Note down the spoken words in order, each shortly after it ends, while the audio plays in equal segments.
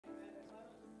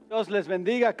Dios les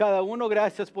bendiga a cada uno.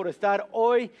 Gracias por estar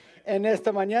hoy en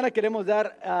esta mañana. Queremos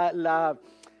dar la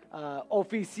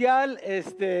oficial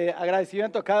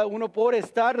agradecimiento a cada uno por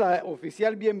estar, la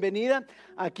oficial bienvenida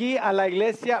aquí a la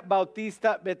Iglesia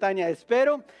Bautista Betania.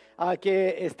 Espero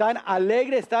que están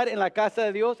alegres de estar en la casa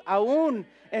de Dios, aún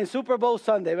en Super Bowl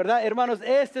Sunday, ¿verdad? Hermanos,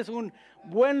 este es un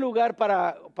buen lugar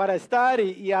para estar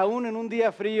y aún en un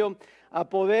día frío, a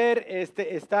poder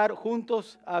estar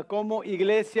juntos como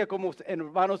iglesia, como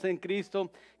hermanos en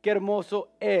Cristo. Qué hermoso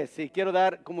es. Y quiero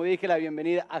dar, como dije, la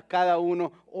bienvenida a cada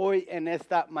uno hoy en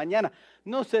esta mañana.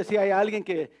 No sé si hay alguien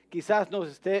que quizás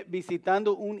nos esté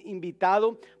visitando, un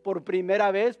invitado por primera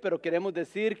vez, pero queremos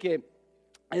decir que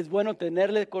es bueno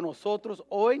tenerle con nosotros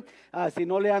hoy. Si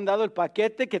no le han dado el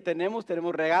paquete que tenemos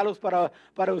regalos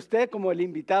para usted como el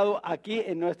invitado aquí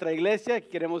en nuestra iglesia.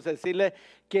 Queremos decirle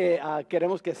que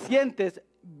queremos que sientes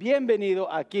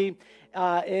bienvenido aquí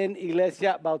en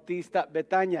Iglesia Bautista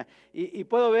Betania. Y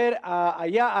puedo ver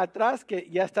allá atrás que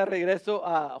ya está de regreso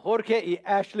a Jorge y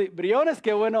Ashley Briones.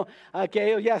 Qué bueno que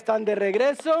ellos ya están de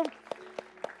regreso.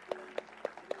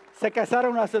 Se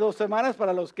casaron hace 2 semanas,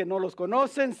 para los que no los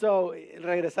conocen,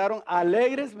 regresaron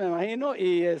alegres, me imagino,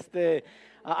 y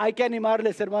hay que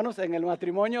animarles, hermanos, en el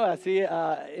matrimonio, así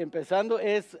empezando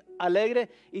es alegre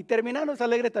y terminando es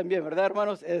alegre también, ¿verdad,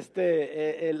 hermanos?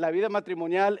 La vida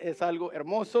matrimonial es algo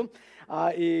hermoso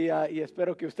y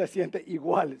espero que usted siente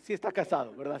igual, si está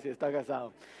casado, ¿verdad? Si está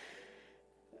casado.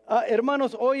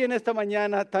 Hermanos, hoy en esta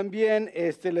mañana también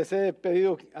les he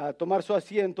pedido tomar su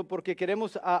asiento porque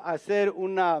queremos hacer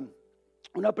una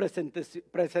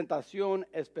presentación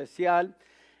especial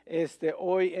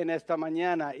hoy en esta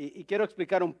mañana y quiero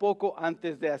explicar un poco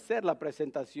antes de hacer la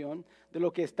presentación de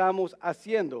lo que estamos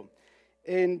haciendo.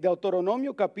 En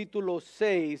Deuteronomio capítulo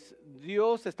 6,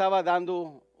 Dios estaba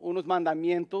dando unos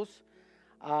mandamientos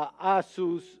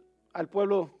al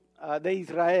pueblo de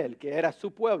Israel, que era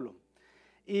su pueblo.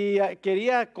 Y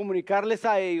quería comunicarles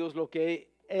a ellos lo que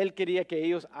Él quería que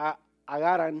ellos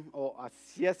hagan o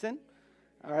hiciesen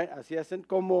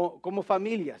como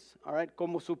familias,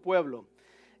 como su pueblo.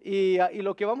 Y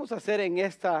lo que vamos a hacer en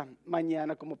esta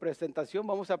mañana como presentación,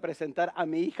 vamos a presentar a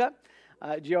mi hija,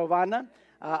 Giovanna,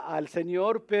 al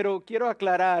Señor, pero quiero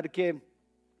aclarar que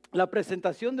la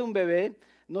presentación de un bebé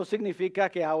no significa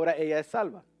que ahora ella es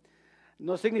salva.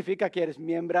 No significa que eres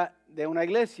miembro de una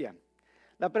iglesia.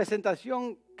 La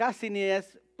presentación casi ni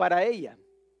es para ella,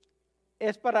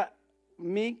 es para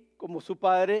mí como su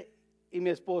padre y mi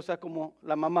esposa como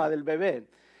la mamá del bebé.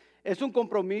 Es un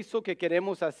compromiso que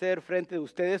queremos hacer frente a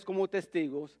ustedes como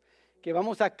testigos, que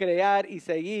vamos a crear y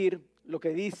seguir lo que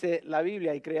dice la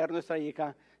Biblia y crear nuestra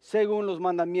hija según los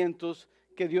mandamientos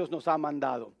que Dios nos ha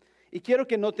mandado. Y quiero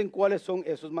que noten cuáles son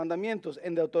esos mandamientos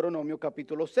en Deuteronomio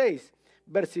capítulo 6,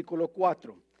 versículo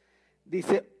 4.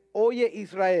 Dice: oye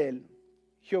Israel,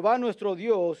 Jehová nuestro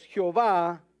Dios,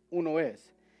 Jehová uno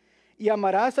es. Y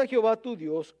amarás a Jehová tu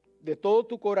Dios de todo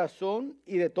tu corazón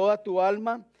y de toda tu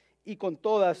alma y con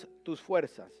todas tus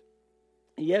fuerzas.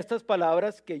 Y estas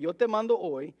palabras que yo te mando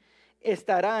hoy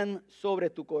estarán sobre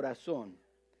tu corazón.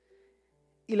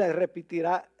 Y las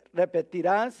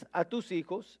repetirás a tus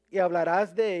hijos y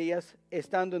hablarás de ellas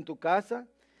estando en tu casa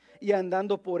y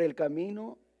andando por el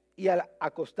camino y al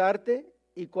acostarte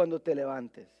y cuando te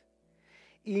levantes.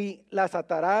 Y las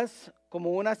atarás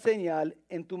como una señal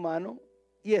en tu mano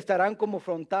y estarán como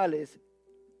frontales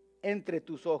entre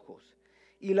tus ojos.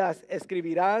 Y las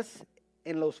escribirás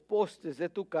en los postes de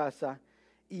tu casa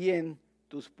y en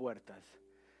tus puertas.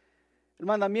 El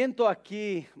mandamiento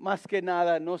aquí, más que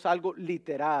nada, no es algo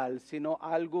literal, sino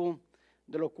algo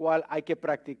de lo cual hay que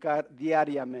practicar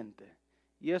diariamente.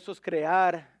 Y eso es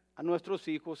crear a nuestros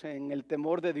hijos en el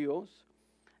temor de Dios,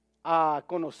 a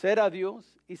conocer a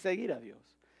Dios y seguir a Dios.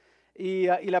 Y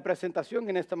la presentación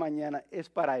en esta mañana es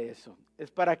para eso, es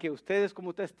para que ustedes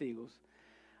como testigos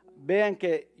vean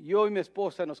que yo y mi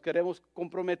esposa nos queremos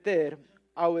comprometer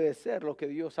a obedecer lo que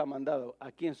Dios ha mandado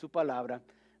aquí en su palabra,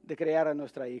 de crear a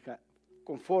nuestra hija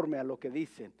conforme a lo que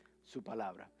dice su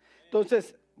palabra.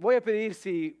 Entonces voy a pedir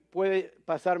si puede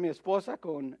pasar mi esposa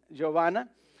con Giovanna,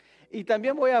 y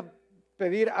también voy a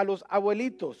pedir a los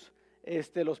abuelitos,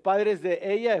 los padres de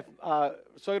ella,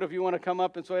 Soira, if you want to come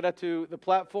up and Soira to the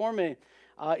platform,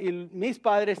 y mis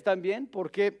padres también,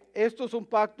 porque esto es un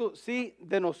pacto, sí,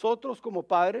 de nosotros como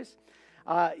padres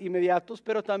inmediatos,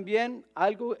 pero también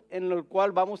algo en lo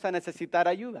cual vamos a necesitar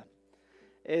ayuda.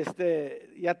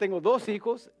 Ya tengo 2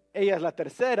 hijos, ella es la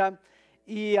tercera,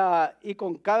 y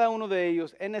con cada uno de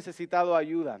ellos he necesitado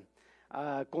ayuda,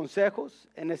 consejos,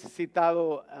 he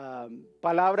necesitado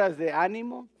palabras de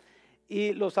ánimo.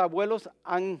 Y los abuelos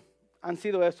han han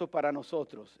sido eso para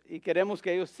nosotros y queremos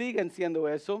que ellos sigan siendo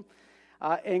eso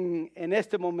en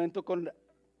este momento con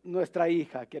nuestra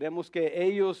hija. Queremos que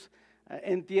ellos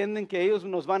entiendan que ellos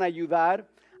nos van a ayudar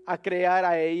a crear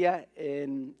a ella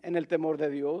en el temor de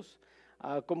Dios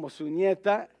como su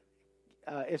nieta.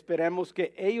 Esperemos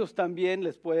que ellos también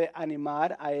les puede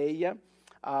animar a ella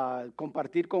a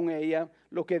compartir con ella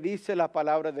lo que dice la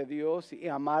palabra de Dios y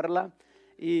amarla.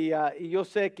 Y yo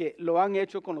sé que lo han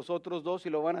hecho con los otros dos y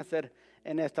lo van a hacer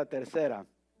en esta tercera.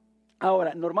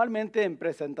 Ahora, normalmente en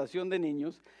presentación de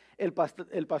niños, el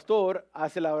pastor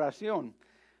hace la oración,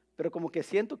 pero como que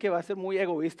siento que va a ser muy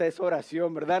egoísta esa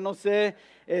oración, ¿verdad? No sé,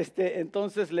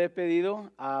 entonces le he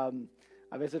pedido, a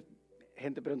veces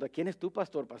gente pregunta, ¿quién es tu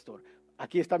pastor, pastor?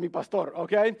 Aquí está mi pastor,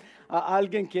 ¿ok? A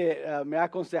alguien que me ha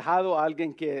aconsejado, a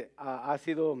alguien que ha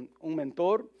sido un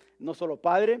mentor, no solo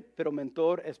padre, pero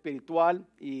mentor espiritual.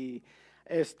 Y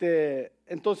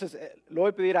entonces le voy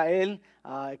a pedir a él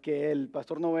que el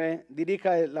pastor Noé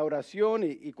dirija la oración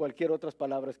y cualquier otras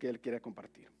palabras que él quiera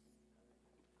compartir.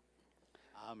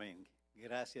 Amén.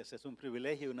 Gracias. Es un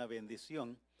privilegio y una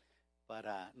bendición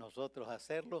para nosotros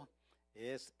hacerlo.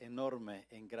 Es enorme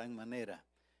en gran manera.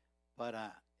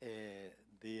 Para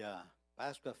the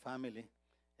Pasqua family,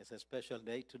 it's a special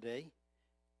day today.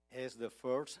 It's the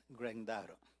first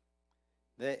granddaughter.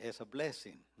 It's a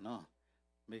blessing, no?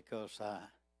 Because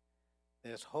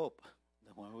there's hope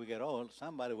that when we get old,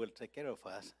 somebody will take care of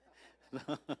us.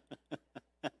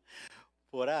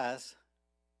 For us,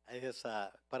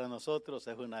 para nosotros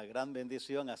es una gran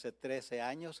bendición. Hace 13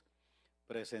 años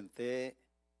presenté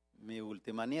mi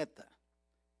última nieta.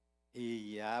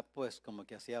 Y ya pues como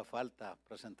que hacía falta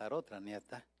presentar otra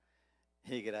nieta.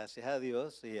 Y gracias a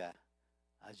Dios y a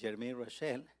Jeremy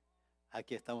Rochelle,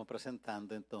 aquí estamos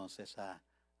presentando entonces a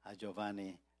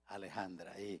Giovanni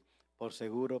Alejandra. Y por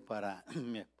seguro para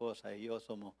mi esposa y yo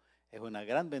es una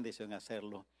gran bendición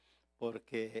hacerlo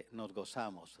porque nos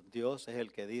gozamos. Dios es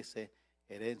el que dice,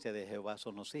 herencia de Jehová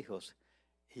son los hijos.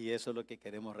 Y eso es lo que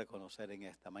queremos reconocer en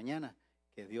esta mañana,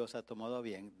 que Dios ha tomado a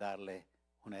bien darle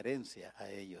una herencia a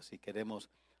ellos. Y queremos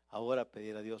ahora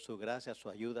pedir a Dios su gracia, su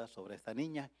ayuda sobre esta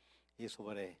niña y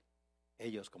sobre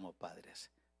ellos como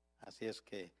padres. Así es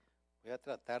que voy a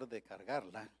tratar de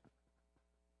cargarla.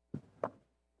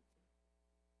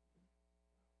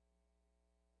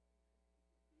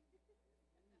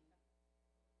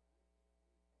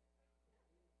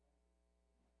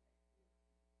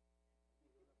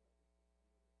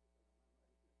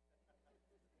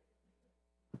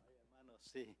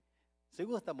 Sí. Si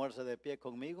gusta moverse de pie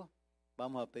conmigo,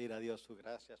 vamos a pedir a Dios su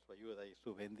gracia, su ayuda y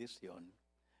su bendición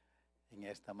en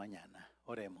esta mañana.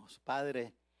 Oremos.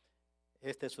 Padre,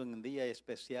 este es un día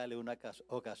especial y una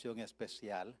ocasión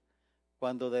especial,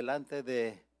 cuando delante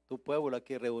de tu pueblo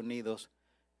aquí reunidos,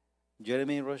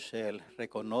 Jeremy y Rochelle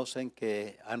reconocen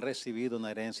que han recibido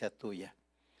una herencia tuya.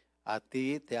 A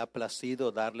ti te ha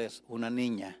placido darles una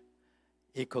niña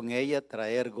y con ella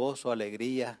traer gozo,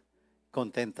 alegría,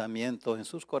 contentamiento en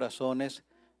sus corazones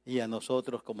y a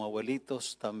nosotros como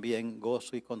abuelitos también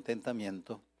gozo y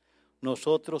contentamiento.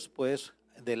 Nosotros pues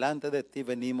delante de ti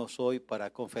venimos hoy para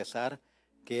confesar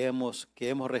que hemos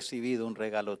recibido un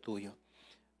regalo tuyo,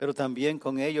 pero también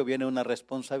con ello viene una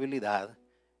responsabilidad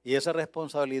y esa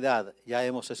responsabilidad ya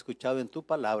hemos escuchado en tu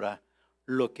palabra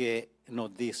lo que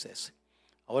nos dices.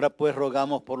 Ahora pues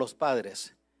rogamos por los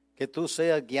padres, que tú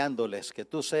seas guiándoles, que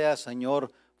tú seas, Señor,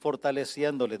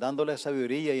 fortaleciéndole, dándole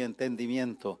sabiduría y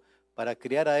entendimiento para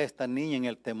criar a esta niña en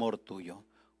el temor tuyo.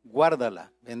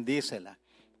 Guárdala, bendícela,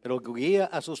 pero guía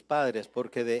a sus padres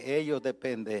porque de ellos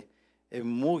depende en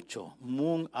mucho,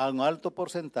 a un alto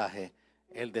porcentaje,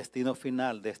 el destino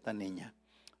final de esta niña.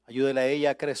 Ayúdale a ella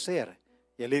a crecer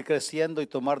y al ir creciendo y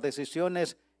tomar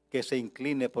decisiones que se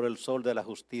incline por el sol de la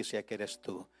justicia que eres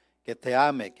tú, que te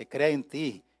ame, que crea en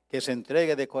ti, que se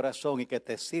entregue de corazón y que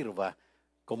te sirva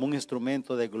como un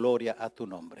instrumento de gloria a tu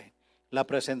nombre. La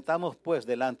presentamos pues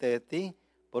delante de ti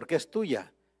porque es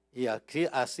tuya y aquí,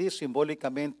 así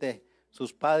simbólicamente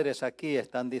sus padres aquí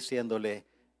están diciéndole,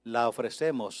 la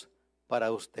ofrecemos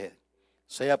para usted.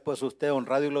 Sea pues usted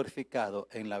honrado y glorificado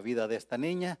en la vida de esta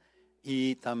niña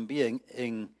y también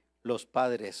en los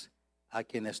padres a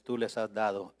quienes tú les has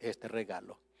dado este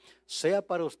regalo. Sea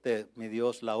para usted, mi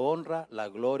Dios, la honra, la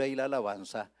gloria y la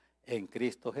alabanza en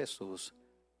Cristo Jesús.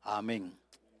 Amén.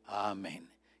 Amén.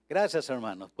 Gracias,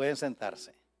 hermanos. Pueden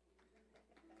sentarse.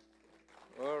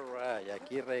 All right,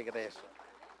 aquí regreso.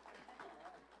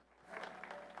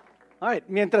 All right.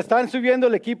 Mientras están subiendo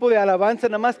el equipo de alabanza,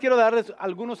 nada más quiero darles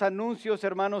algunos anuncios,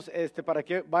 hermanos, para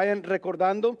que vayan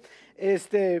recordando.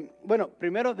 Bueno,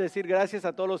 primero decir gracias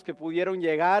a todos los que pudieron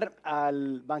llegar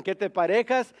al banquete de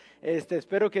parejas.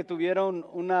 Espero que tuvieron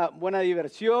una buena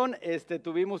diversión.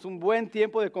 Tuvimos un buen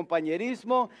tiempo de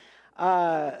compañerismo,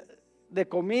 de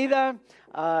comida,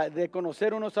 de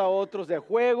conocer unos a otros, de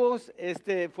juegos.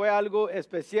 Fue algo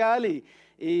especial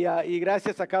y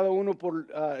gracias a cada uno por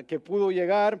que pudo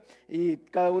llegar y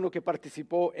cada uno que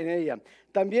participó en ella.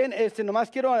 También nomás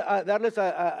quiero darles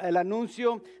el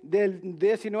anuncio del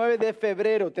 19 de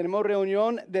febrero. Tenemos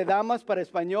reunión de damas para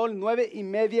español,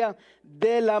 9:30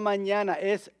 de la mañana.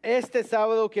 Es este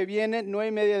sábado que viene,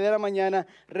 9:30 de la mañana,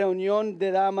 reunión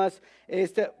de damas.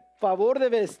 Favor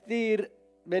de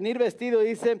venir vestido,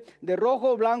 dice, de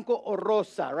rojo, blanco o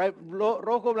rosa, right?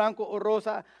 Rojo, blanco o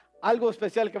rosa. Algo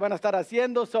especial que van a estar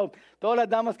haciendo. Todas las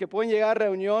damas que pueden llegar a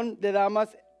reunión de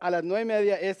damas a las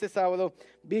 9:30 este sábado,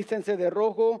 vístense de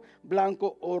rojo,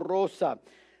 blanco o rosa.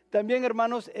 También,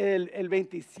 hermanos, el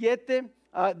 27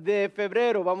 de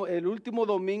febrero, el último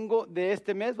domingo de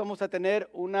este mes, vamos a tener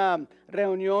una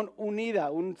reunión unida,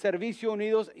 un servicio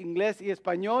unidos inglés y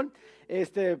español.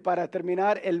 Para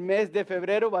terminar el mes de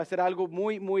febrero va a ser algo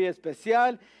muy, muy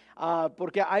especial.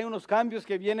 Porque hay unos cambios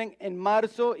que vienen en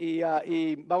marzo y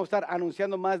vamos a estar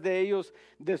anunciando más de ellos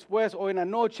después hoy en la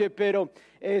noche, pero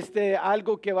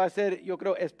algo que va a ser, yo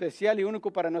creo, especial y único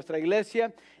para nuestra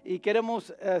iglesia, y queremos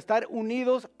estar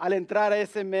unidos al entrar a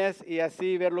ese mes y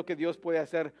así ver lo que Dios puede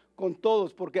hacer con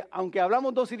todos, porque aunque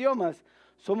hablamos dos idiomas,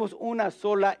 somos una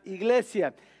sola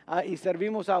iglesia y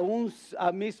servimos a un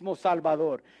mismo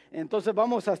Salvador. Entonces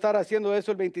vamos a estar haciendo eso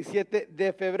el 27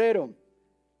 de febrero.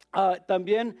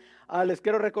 También les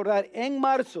quiero recordar, en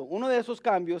marzo, uno de esos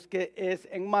cambios que es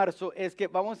en marzo es que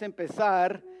vamos a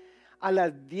empezar a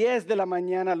las 10 de la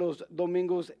mañana los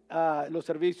domingos, los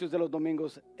servicios de los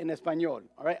domingos en español.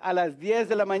 All right? A las 10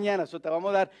 de la mañana, te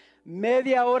vamos a dar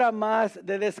media hora más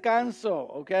de descanso,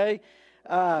 ¿ok?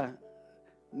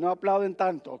 No aplauden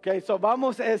tanto, ¿ok?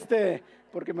 Vamos,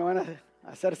 porque me van a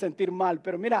hacer sentir mal,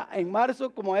 pero mira, en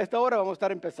marzo como a esta hora vamos a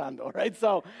estar empezando, right?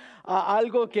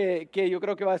 Algo que yo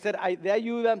creo que va a ser de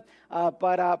ayuda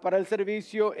para el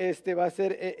servicio, va a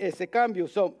ser ese cambio.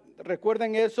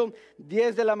 Recuerden eso,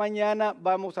 10 de la mañana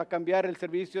vamos a cambiar el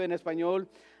servicio en español,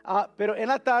 pero en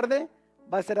la tarde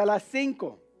va a ser a las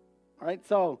 5, right?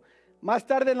 Más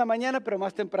tarde en la mañana, pero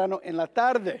más temprano en la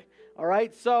tarde. All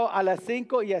right, a las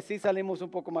 5 y así salimos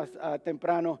un poco más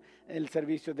temprano el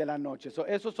servicio de la noche.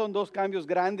 Esos son dos cambios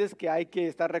grandes que hay que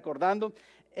estar recordando.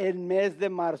 El mes de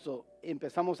marzo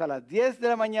empezamos a las 10 de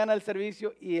la mañana el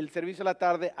servicio y el servicio de la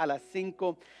tarde a las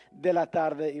 5 de la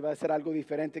tarde, y va a ser algo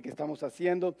diferente que estamos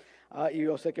haciendo y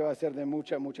yo sé que va a ser de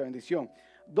mucha, mucha bendición.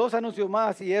 Dos anuncios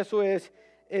más, y eso es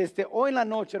hoy en la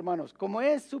noche, hermanos, como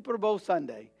es Super Bowl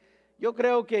Sunday. Yo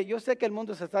sé que el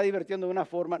mundo se está divirtiendo de una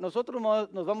forma. Nosotros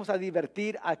nos vamos a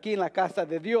divertir aquí en la casa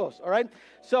de Dios, all right?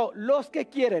 Los que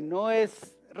quieren, no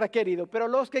es requerido, pero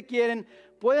los que quieren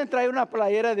pueden traer una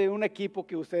playera de un equipo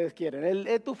que ustedes quieren.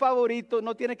 Tu favorito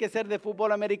no tiene que ser de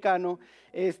fútbol americano.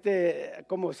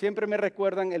 Como siempre me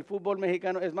recuerdan, el fútbol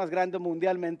mexicano es más grande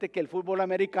mundialmente que el fútbol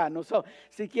americano.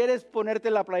 Si quieres ponerte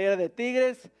la playera de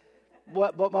Tigres,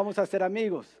 vamos a ser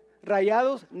amigos.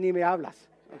 Rayados, ni me hablas.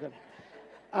 Okay.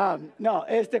 No,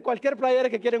 cualquier playera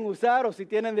que quieren usar, o si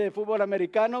tienen de fútbol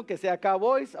americano, que sea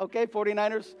Cowboys, ok,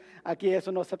 49ers, aquí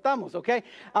eso no aceptamos, ok.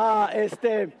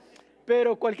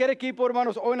 Pero cualquier equipo,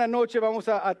 hermanos, hoy en la noche vamos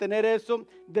a tener eso.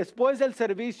 Después del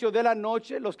servicio de la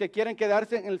noche, los que quieren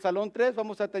quedarse en el Salón 3,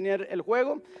 vamos a tener el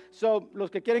juego.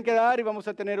 Los que quieren quedar, y vamos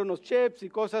a tener unos chips y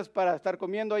cosas para estar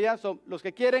comiendo allá. Los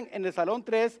que quieren en el Salón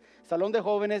 3, Salón de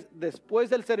Jóvenes, después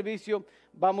del servicio,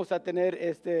 vamos a tener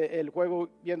el juego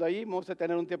viendo ahí. Vamos a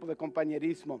tener un tiempo de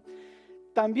compañerismo.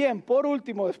 También, por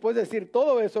último, después de decir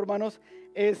todo eso, hermanos,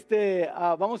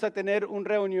 vamos a tener una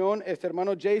reunión.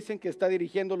 Hermano Jason, que está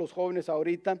dirigiendo los jóvenes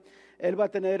ahorita, él va a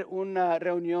tener una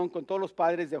reunión con todos los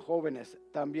padres de jóvenes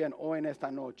también hoy en esta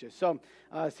noche.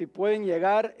 Si pueden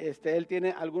llegar, él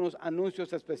tiene algunos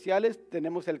anuncios especiales.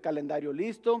 Tenemos el calendario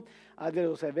listo de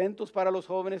los eventos para los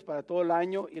jóvenes para todo el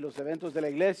año y los eventos de la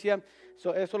iglesia.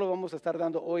 Eso lo vamos a estar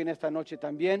dando hoy en esta noche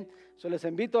también. Les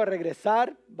invito a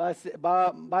regresar.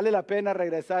 Vale la pena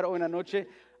regresar hoy en la noche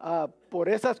por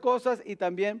esas cosas y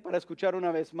también para escuchar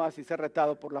una vez más y ser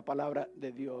retado por la palabra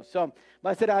de Dios.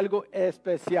 Va a ser algo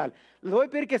especial. Les voy a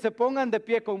pedir que se pongan de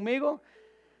pie conmigo.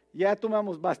 Ya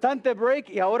tomamos bastante break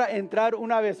y ahora entrar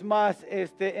una vez más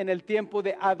en el tiempo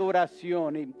de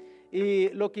adoración. Y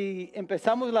lo que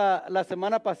empezamos la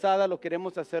semana pasada lo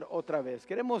queremos hacer otra vez.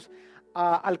 Queremos,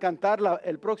 al cantar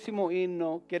el próximo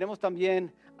himno, queremos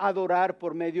también adorar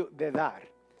por medio de dar.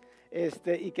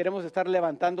 Y queremos estar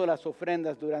levantando las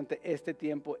ofrendas durante este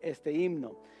tiempo, este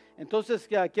himno. Entonces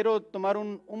quiero tomar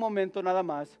un momento nada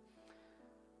más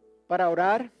para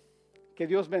orar, que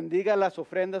Dios bendiga las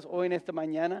ofrendas hoy en esta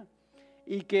mañana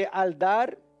y que al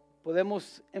dar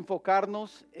podemos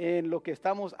enfocarnos en lo que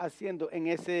estamos haciendo en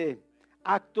ese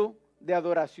acto de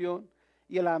adoración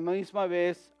y a la misma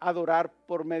vez adorar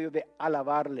por medio de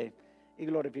alabarle y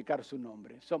glorificar su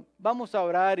nombre. Vamos a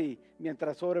orar y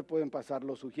mientras ore pueden pasar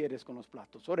los sugieres con los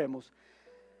platos. Oremos.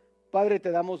 Padre,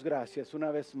 te damos gracias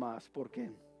una vez más porque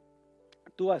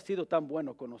tú has sido tan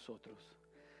bueno con nosotros.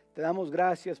 Te damos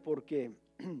gracias porque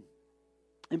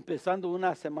empezando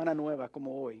una semana nueva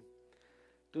como hoy,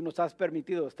 tú nos has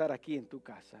permitido estar aquí en tu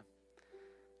casa.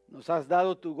 Nos has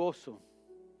dado tu gozo,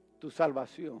 tu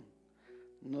salvación.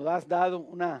 Nos has dado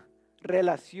una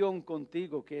relación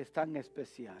contigo que es tan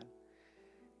especial.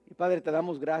 Y Padre, te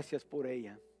damos gracias por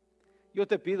ella. Yo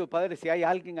te pido, Padre, si hay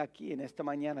alguien aquí en esta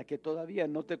mañana que todavía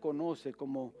no te conoce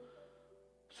como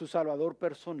su Salvador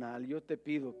personal, yo te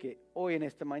pido que hoy en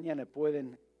esta mañana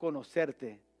pueden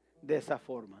conocerte de esa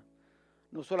forma.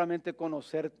 No solamente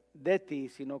conocer de ti,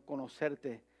 sino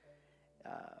conocerte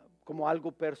como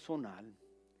algo personal.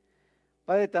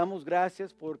 Padre, te damos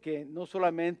gracias porque no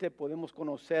solamente podemos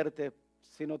conocerte,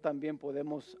 sino también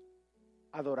podemos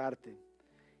adorarte.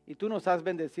 Y tú nos has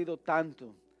bendecido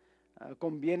tanto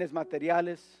con bienes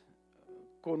materiales,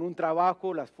 con un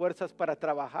trabajo, las fuerzas para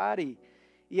trabajar y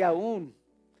aún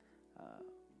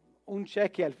un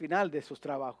cheque al final de esos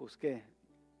trabajos que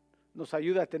nos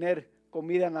ayuda a tener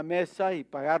comida en la mesa y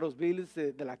pagar los bills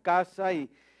de la casa y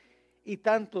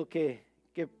tanto que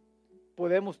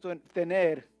podemos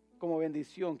tener como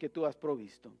bendición que tú has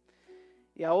provisto.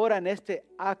 Y ahora en este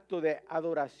acto de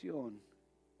adoración,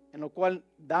 en lo cual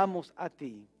damos a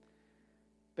ti,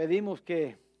 pedimos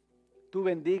que tú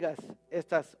bendigas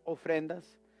estas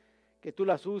ofrendas, que tú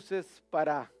las uses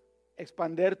para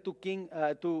expandir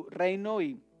tu reino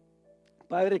y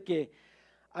Padre, que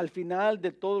al final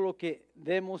de todo lo que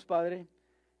demos, Padre,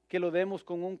 que lo demos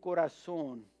con un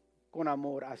corazón, con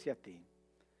amor hacia ti.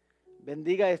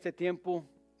 Bendiga este tiempo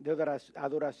de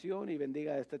adoración y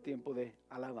bendiga este tiempo de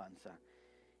alabanza.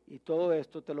 Y todo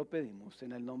esto te lo pedimos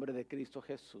en el nombre de Cristo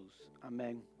Jesús.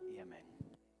 Amén y amén.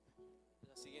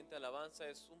 La siguiente alabanza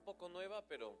es un poco nueva,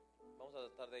 pero vamos a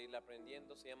tratar de irla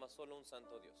aprendiendo. Se llama Solo un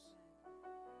Santo Dios.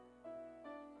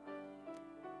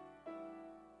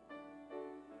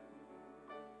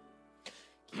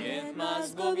 ¿Quién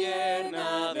más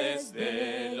gobierna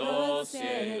desde los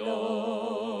cielos?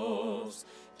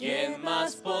 ¿Quién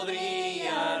más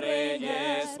podría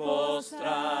reyes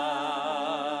postrar?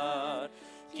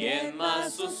 ¿Quién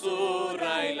más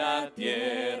susurra y la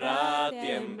tierra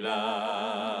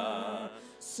tiembla?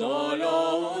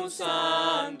 Solo un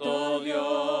santo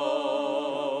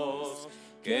Dios.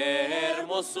 ¡Qué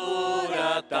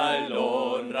hermosura tal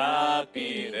honra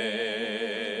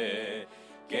pide!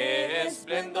 ¡Qué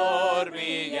esplendor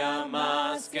brilla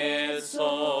más que el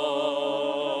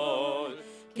sol!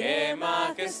 ¡Qué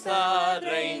majestad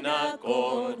reina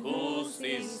con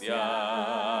justicia!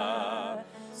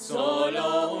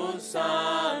 Solo un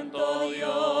santo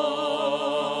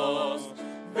Dios.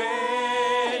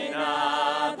 Ven,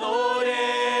 adoremos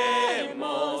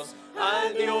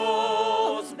al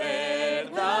Dios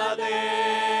verdadero.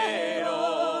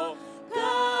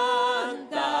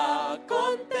 Canta,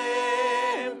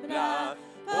 contempla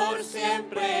por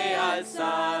siempre al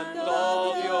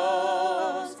santo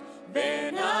Dios.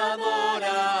 Ven,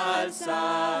 adora al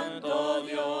santo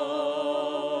Dios.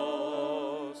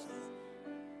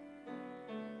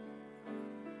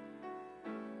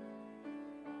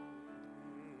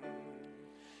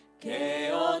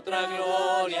 ¿Qué otra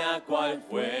gloria cual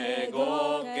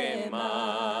fuego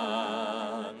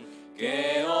quema?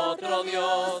 ¿Qué otro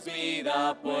Dios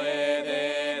vida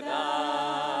puede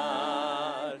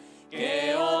dar?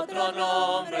 ¿Qué otro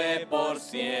nombre por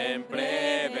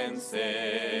siempre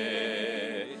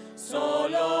vencer?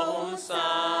 Solo un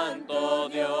santo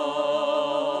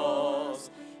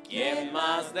Dios. ¿Quién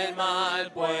más del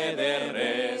mal puede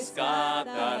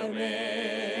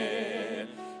rescatarme?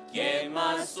 ¿Quién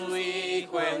más su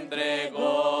Hijo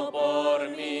entregó por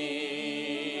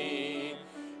mí?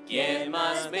 ¿Quién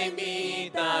más me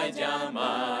invita a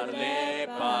llamarle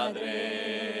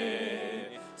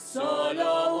Padre?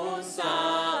 Solo un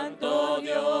santo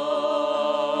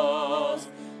Dios.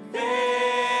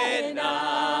 Ven,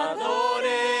 adoremos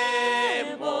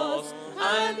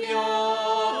al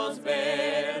Dios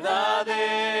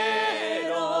verdadero.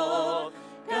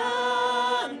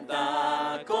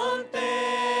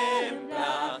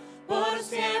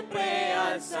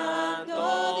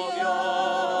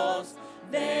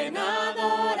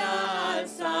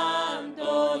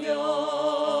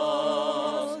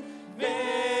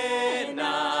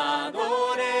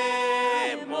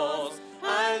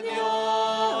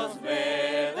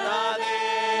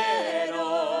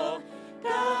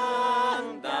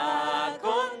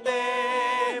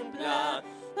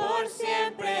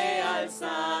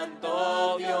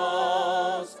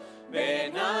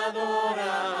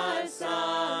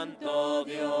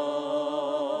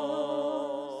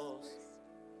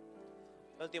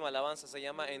 última alabanza se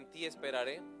llama En ti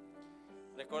esperaré.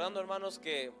 Recordando, hermanos,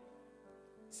 que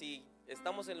si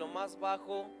estamos en lo más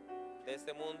bajo de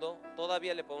este mundo,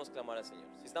 todavía le podemos clamar al Señor.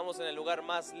 Si estamos en el lugar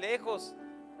más lejos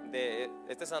de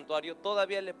este santuario,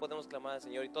 todavía le podemos clamar al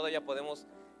Señor y todavía podemos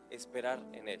esperar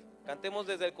en Él. Cantemos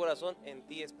desde el corazón, En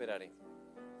ti esperaré.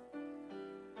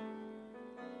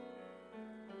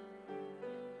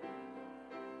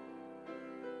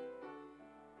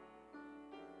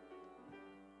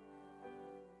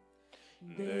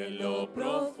 De lo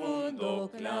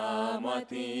profundo clamo a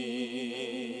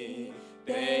ti,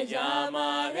 te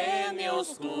llamaré en mi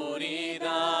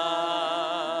oscuridad.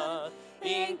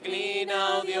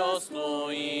 Inclina, oh Dios, tu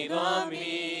oído a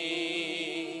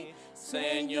mí.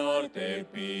 Señor, te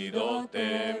pido,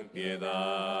 ten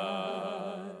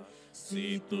piedad.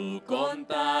 Si tú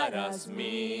contaras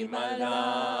mi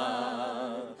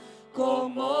maldad,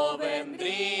 ¿cómo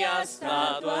vendría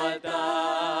hasta tu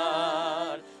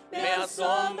altar? Me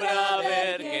asombra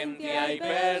ver que en ti hay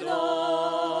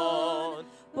perdón,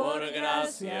 por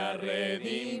gracia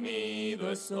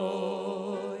redimido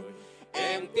estoy.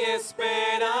 En ti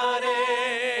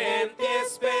esperaré, en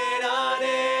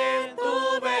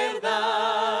tu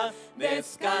verdad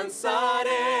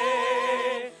descansaré.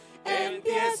 En ti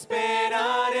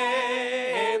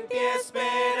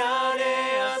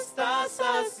esperaré hasta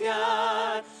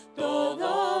saciar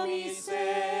todo mi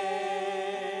ser.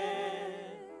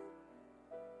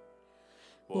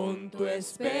 Pon tu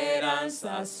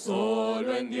esperanza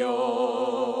solo en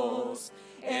Dios,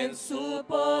 en su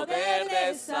poder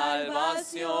de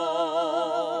salvación.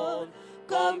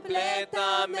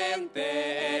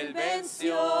 Completamente Él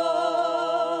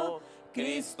venció,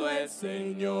 Cristo el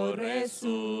Señor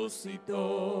resucitó.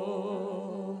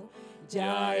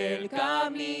 Ya el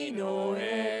camino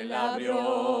Él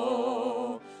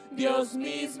abrió, Dios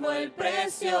mismo el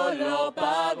precio lo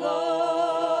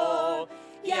pagó.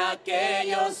 Y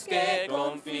aquellos que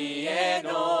confíen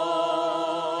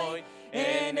hoy,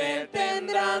 en Él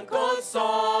tendrán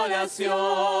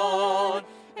consolación.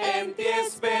 En ti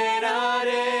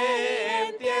esperaré,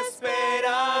 en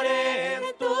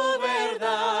tu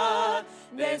verdad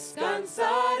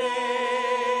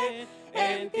descansaré.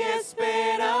 En ti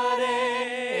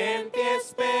esperaré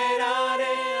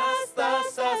hasta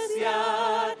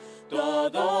saciar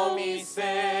todo mi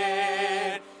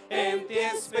ser. En ti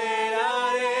esperaré,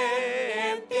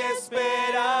 en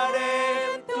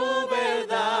tu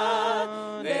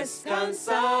verdad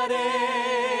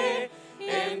descansaré.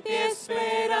 En ti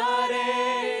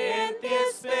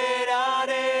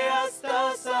esperaré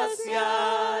hasta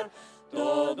saciar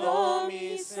todo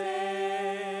mi ser.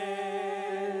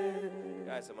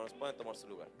 Gracias, hermanos, pueden tomar su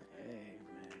lugar.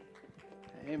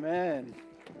 Amén.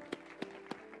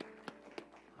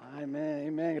 Amén,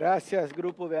 amén. Gracias,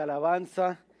 grupo de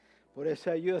alabanza, por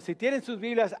esa ayuda. Si tienen sus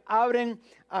Biblias, abren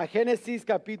a Génesis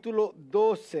capítulo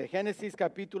 12. Génesis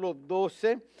capítulo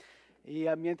 12. Y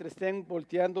mientras estén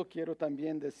volteando, quiero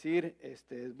también decir, es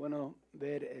bueno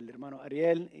ver el hermano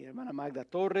Ariel y hermana Magda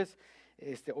Torres.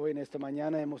 Hoy en esta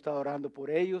mañana hemos estado orando por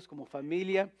ellos como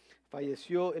familia.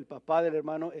 Falleció el papá del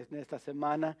hermano en esta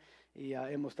semana y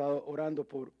hemos estado orando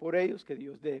por ellos, que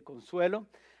Dios dé consuelo.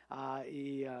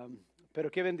 Pero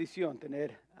qué bendición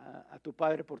tener a tu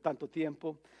padre por tanto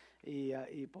tiempo y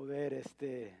poder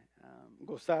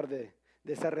gozar de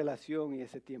esa relación y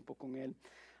ese tiempo con él.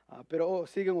 Pero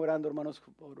siguen orando, hermanos,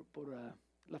 por la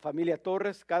familia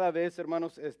Torres. Cada vez,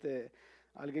 hermanos,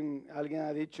 alguien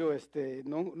ha dicho,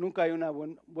 nunca hay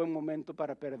un buen momento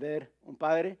para perder un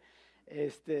padre.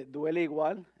 Duele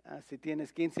igual. Si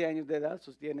tienes 15 años de edad,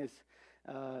 si tienes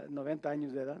 90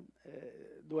 años de edad,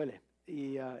 duele.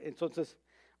 Y entonces,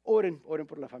 oren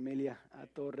por la familia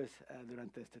Torres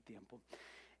durante este tiempo.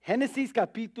 Génesis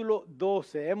capítulo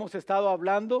 12. Hemos estado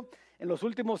hablando en las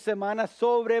últimas semanas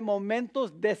sobre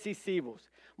momentos decisivos,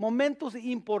 momentos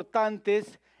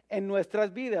importantes en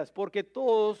nuestras vidas, porque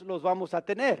todos los vamos a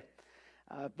tener.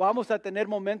 Vamos a tener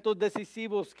momentos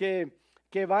decisivos que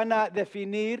van a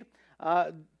definir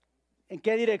en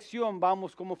qué dirección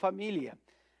vamos como familia,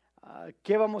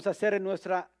 qué vamos a hacer en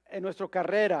nuestra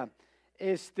carrera.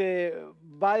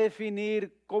 Va a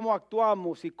definir cómo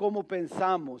actuamos y cómo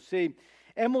pensamos. Sí.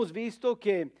 Hemos visto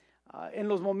que en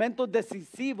los momentos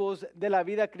decisivos de la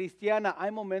vida cristiana hay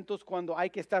momentos cuando hay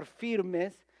que estar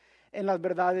firmes en las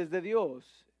verdades de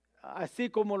Dios, así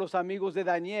como los amigos de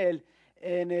Daniel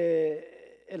en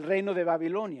el reino de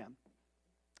Babilonia.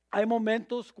 Hay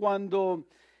momentos cuando,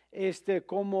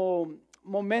 como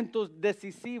momentos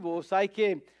decisivos, hay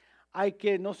que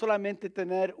no solamente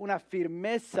tener una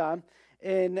firmeza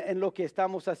en lo que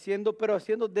estamos haciendo, pero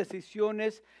haciendo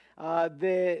decisiones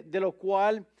de lo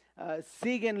cual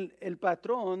siguen el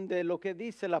patrón de lo que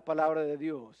dice la palabra de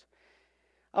Dios.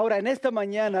 Ahora, en esta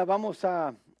mañana vamos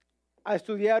a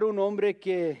estudiar un hombre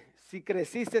que si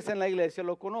creciste en la iglesia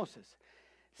lo conoces.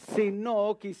 Si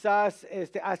no, quizás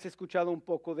has escuchado un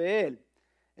poco de él.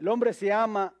 El hombre se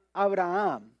llama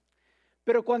Abraham.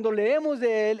 Pero cuando leemos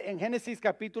de él en Génesis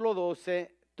capítulo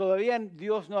 12, todavía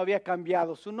Dios no había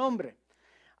cambiado su nombre.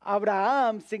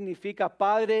 Abraham significa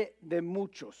padre de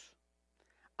muchos.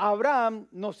 Abraham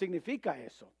no significa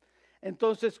eso.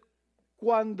 Entonces,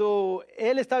 cuando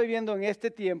él está viviendo en este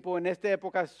tiempo, en esta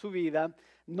época de su vida,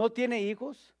 no tiene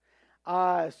hijos,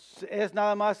 es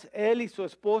nada más él y su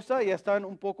esposa, ya están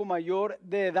un poco mayor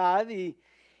de edad y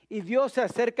Dios se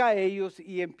acerca a ellos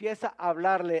y empieza a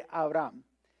hablarle a Abraham.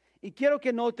 Y quiero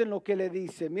que noten lo que le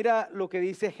dice. Mira lo que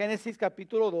dice Génesis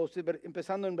capítulo 12,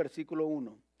 empezando en versículo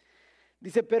 1.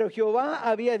 Dice, pero Jehová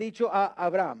había dicho a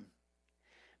Abraham,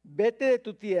 vete de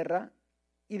tu tierra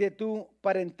y de tu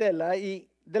parentela y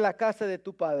de la casa de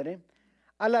tu padre,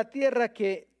 a la tierra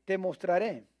que te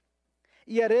mostraré.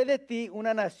 Y haré de ti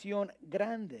una nación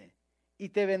grande, y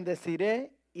te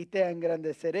bendeciré y te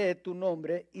engrandeceré tu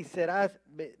nombre, y serás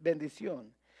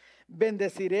bendición.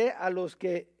 Bendeciré a los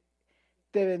que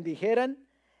te bendijeran,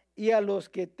 y a los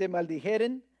que te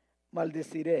maldijeren,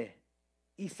 maldeciré.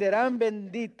 Y serán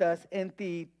benditas en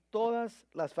ti todas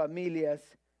las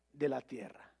familias de la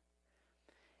tierra.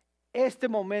 Este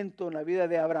momento en la vida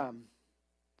de Abraham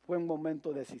fue un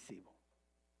momento decisivo.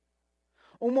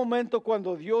 Un momento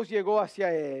cuando Dios llegó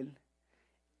hacia él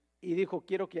y dijo,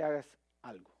 quiero que hagas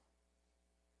algo.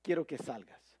 Quiero que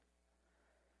salgas.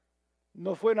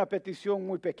 No fue una petición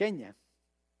muy pequeña,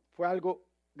 fue algo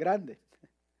grande.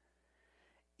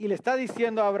 Y le está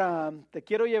diciendo a Abraham, te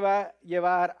quiero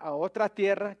llevar a otra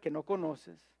tierra que no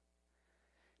conoces.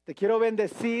 Te quiero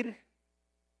bendecir,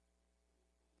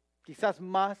 quizás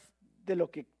más de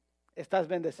lo que estás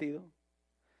bendecido.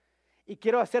 Y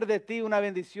quiero hacer de ti una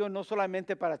bendición no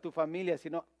solamente para tu familia,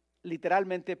 sino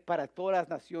literalmente para todas las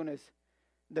naciones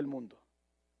del mundo.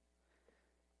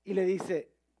 Y le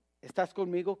dice, ¿estás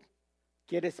conmigo?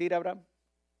 ¿Quieres ir, Abraham?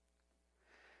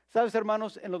 Sabes,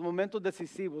 hermanos, en los momentos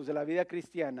decisivos de la vida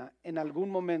cristiana, en algún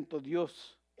momento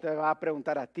Dios te va a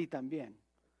preguntar a ti también,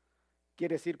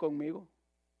 ¿quieres ir conmigo?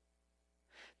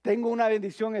 Tengo una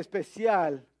bendición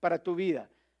especial para tu vida.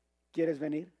 ¿Quieres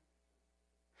venir?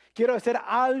 Quiero hacer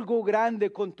algo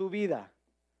grande con tu vida.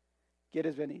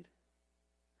 ¿Quieres venir?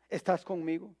 ¿Estás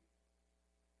conmigo?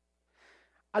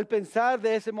 Al pensar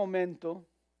de ese momento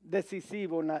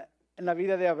decisivo en la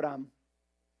vida de Abraham,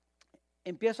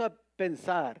 empiezo a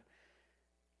pensar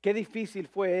qué difícil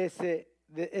fue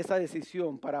esa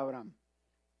decisión para Abraham.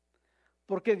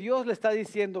 Porque Dios le está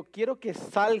diciendo, quiero que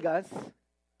salgas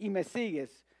y me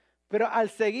sigues, pero al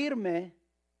seguirme,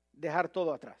 dejar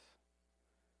todo atrás.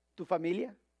 Tu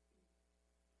familia,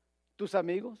 tus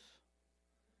amigos,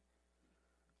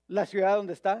 la ciudad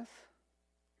donde estás,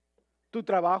 tu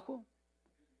trabajo.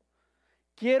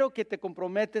 Quiero que te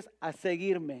comprometes a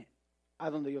seguirme a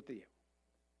donde yo te llevo.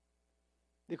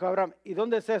 Dijo Abraham, ¿y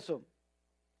dónde es eso?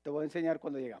 Te voy a enseñar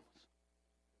cuando llegamos.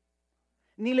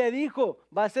 Ni le dijo,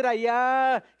 va a ser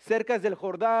allá, cerca del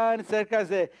Jordán, cerca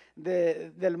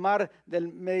del mar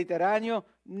del Mediterráneo.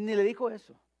 Ni le dijo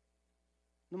eso.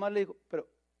 Nomás le dijo, pero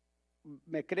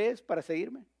 ¿me crees para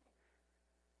seguirme?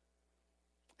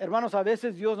 Hermanos, a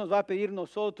veces Dios nos va a pedir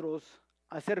nosotros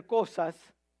hacer cosas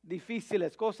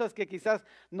difíciles, cosas que quizás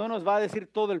no nos va a decir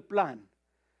todo el plan,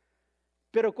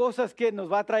 pero cosas que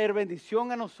nos va a traer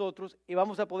bendición a nosotros y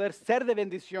vamos a poder ser de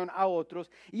bendición a otros.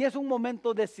 Y es un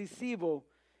momento decisivo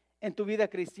en tu vida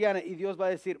cristiana y Dios va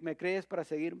a decir, ¿me crees para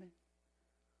seguirme?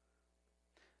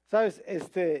 Sabes,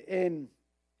 en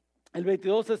el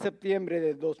 22 de septiembre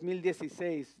de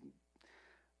 2016,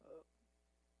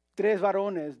 tres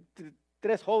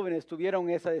jóvenes tuvieron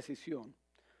esa decisión.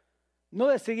 No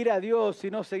de seguir a Dios,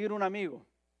 sino seguir un amigo.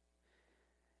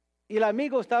 Y el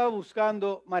amigo estaba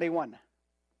buscando marihuana.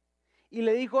 Y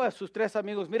le dijo a sus tres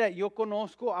amigos, mira, yo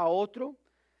conozco a otro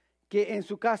que en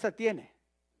su casa tiene.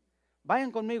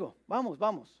 Vayan conmigo,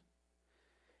 vamos.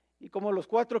 Y como los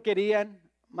cuatro querían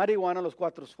marihuana, los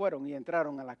cuatro fueron y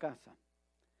entraron a la casa.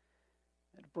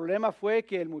 El problema fue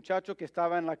que el muchacho que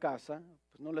estaba en la casa,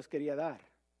 pues no les quería dar.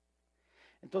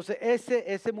 Entonces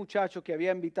ese muchacho que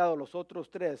había invitado a los otros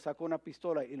tres sacó una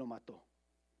pistola y lo mató.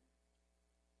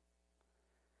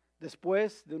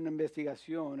 Después de una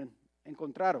investigación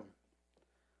encontraron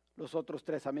los otros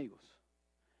tres amigos.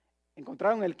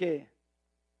 Encontraron el que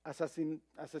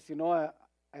asesinó a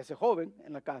ese joven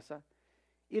en la casa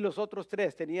y los otros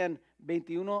tres tenían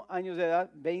 21 años de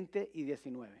edad, 20 y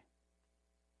 19.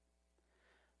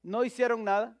 No hicieron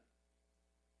nada,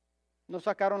 No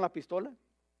sacaron la pistola,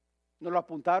 no lo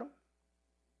apuntaron,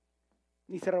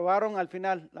 ni se robaron al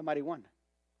final la marihuana.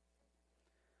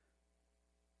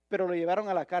 Pero lo llevaron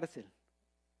a la cárcel,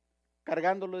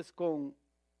 cargándolos con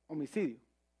homicidio,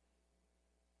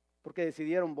 porque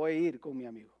decidieron voy a ir con mi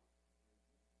amigo.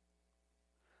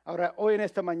 Ahora, hoy en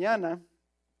esta mañana,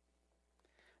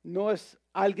 no es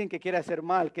alguien que quiere hacer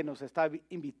mal que nos está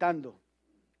invitando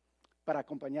para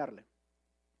acompañarle,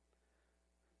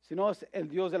 sino es el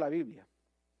Dios de la Biblia.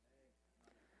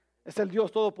 Es el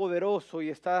Dios todopoderoso y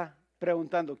está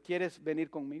preguntando, ¿quieres venir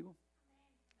conmigo?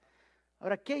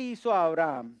 Ahora, ¿qué hizo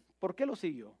Abraham? ¿Por qué lo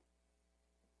siguió?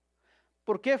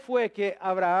 ¿Por qué fue que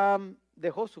Abraham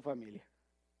dejó su familia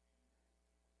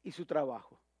y su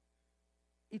trabajo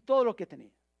y todo lo que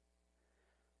tenía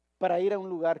para ir a un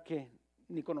lugar que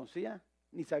ni conocía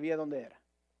ni sabía dónde era?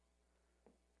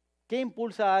 ¿Qué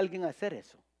impulsa a alguien a hacer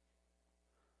eso?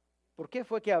 ¿Por qué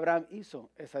fue que Abraham hizo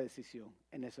esa decisión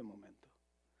en ese momento?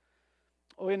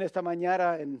 Hoy en esta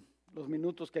mañana, en los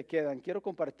minutos que quedan, quiero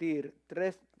compartir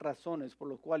 3 razones por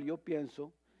las cuales yo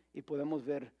pienso y podemos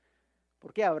ver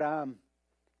por qué Abraham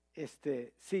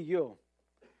siguió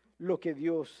lo que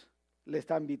Dios le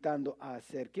está invitando a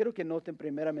hacer. Quiero que noten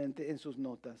primeramente en sus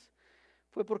notas,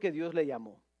 fue porque Dios le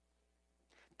llamó.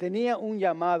 Tenía un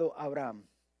llamado a Abraham.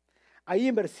 Ahí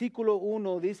en versículo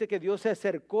 1 dice que Dios se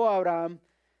acercó a Abraham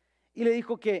y le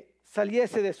dijo que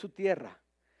saliese de su tierra,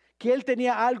 que él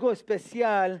tenía algo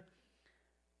especial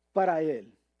para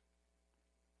él.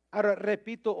 Ahora,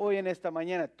 repito hoy en esta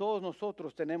mañana, todos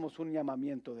nosotros tenemos un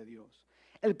llamamiento de Dios.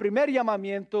 El primer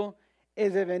llamamiento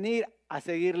es de venir a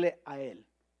seguirle a Él.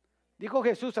 Dijo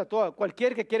Jesús a todo,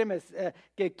 cualquier que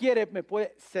quiere me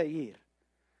puede seguir.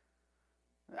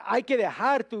 Hay que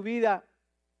dejar tu vida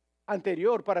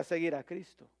anterior para seguir a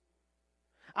Cristo.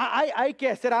 Hay que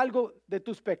hacer algo de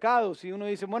tus pecados. Y uno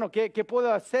dice, bueno, ¿qué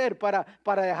puedo hacer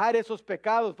para dejar esos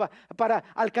pecados, para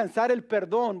alcanzar el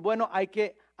perdón? Bueno, hay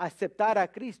que aceptar a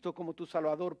Cristo como tu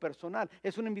Salvador personal.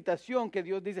 Es una invitación que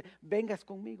Dios dice, vengas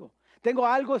conmigo. Tengo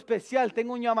algo especial,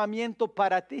 tengo un llamamiento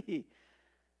para ti,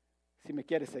 si me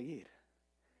quieres seguir.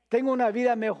 Tengo una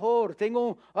vida mejor,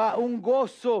 tengo un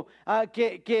gozo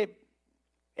que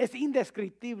es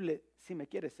indescriptible si me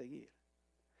quieres seguir.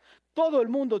 Todo el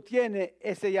mundo tiene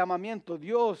ese llamamiento.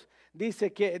 Dios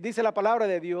dice la palabra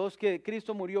de Dios que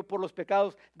Cristo murió por los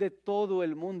pecados de todo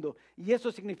el mundo. Y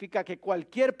eso significa que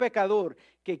cualquier pecador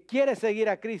que quiere seguir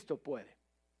a Cristo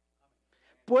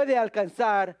puede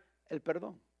alcanzar el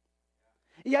perdón.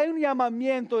 Y hay un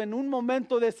llamamiento en un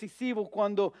momento decisivo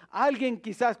cuando alguien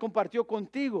quizás compartió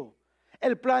contigo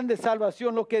el plan de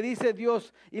salvación, lo que dice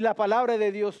Dios y la palabra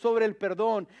de Dios sobre el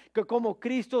perdón, que como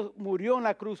Cristo murió en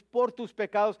la cruz por tus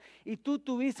pecados y tú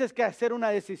tuviste que hacer una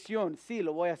decisión, sí,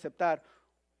 lo voy a aceptar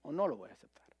o no lo voy a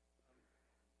aceptar.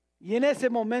 Y en ese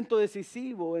momento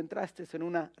decisivo entraste en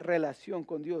una relación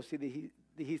con Dios y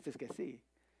dijiste que sí.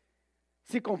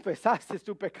 Si confesaste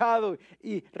tu pecado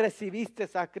y recibiste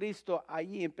a Cristo,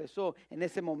 ahí empezó en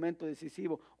ese momento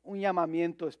decisivo un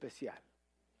llamamiento especial.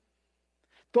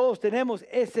 Todos tenemos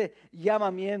ese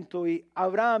llamamiento y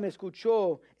Abraham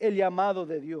escuchó el llamado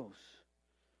de Dios.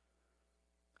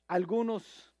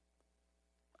 Algunos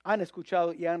han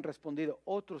escuchado y han respondido,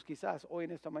 otros quizás hoy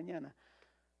en esta mañana,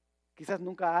 quizás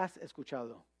nunca has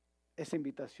escuchado esa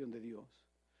invitación de Dios.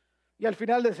 Y al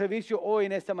final del servicio hoy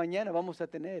en esta mañana vamos a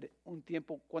tener un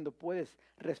tiempo cuando puedes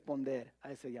responder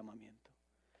a ese llamamiento.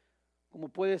 Como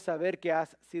puedes saber que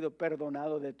has sido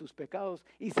perdonado de tus pecados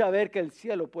y saber que el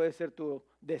cielo puede ser tu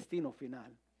destino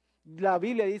final. La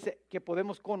Biblia dice que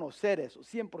podemos conocer eso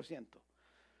 100%.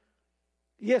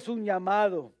 Y es un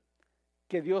llamado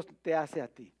que Dios te hace a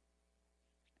ti.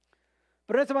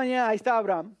 Pero esta mañana ahí está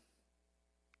Abraham.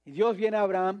 Y Dios viene a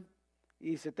Abraham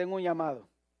y dice, tengo un llamado.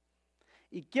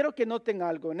 Y quiero que noten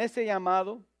algo. En ese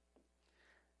llamado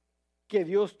que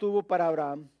Dios tuvo para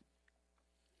Abraham,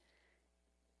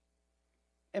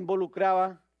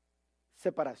 involucraba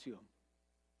separación.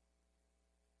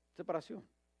 Separación.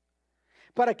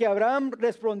 Para que Abraham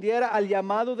respondiera al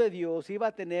llamado de Dios, iba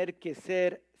a tener que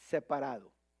ser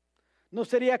separado. No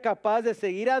sería capaz de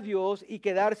seguir a Dios y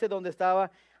quedarse donde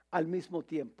estaba al mismo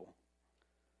tiempo.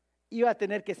 Iba a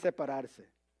tener que separarse.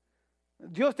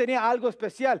 Dios tenía algo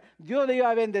especial. Dios le iba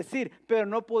a bendecir, pero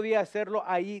no podía hacerlo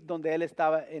ahí donde él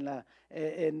estaba, en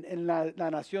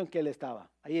la nación que él estaba,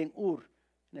 ahí en Ur.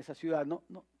 En esa ciudad,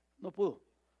 no pudo.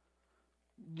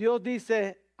 Dios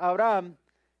dice a Abraham,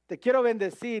 te quiero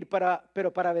bendecir,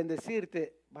 pero para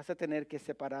bendecirte vas a tener que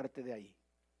separarte de ahí.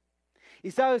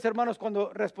 Y sabes, hermanos,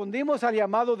 cuando respondimos al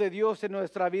llamado de Dios en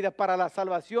nuestra vida para la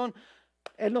salvación,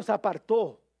 Él nos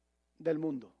apartó del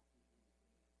mundo.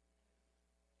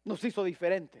 Nos hizo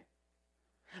diferente.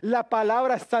 La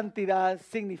palabra santidad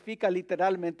significa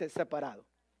literalmente separado.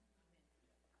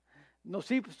 Nos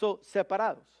hizo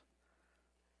separados.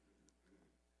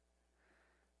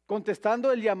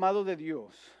 Contestando el llamado de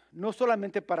Dios, no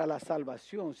solamente para la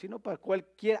salvación, sino para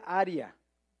cualquier área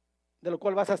de lo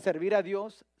cual vas a servir a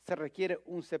Dios, se requiere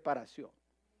una separación.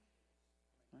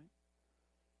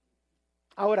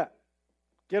 Ahora,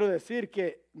 quiero decir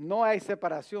que no hay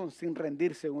separación sin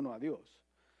rendirse uno a Dios.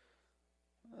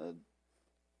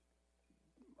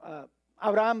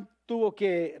 Abraham tuvo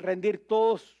que rendir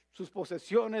todas sus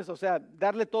posesiones, o sea,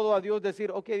 darle todo a Dios,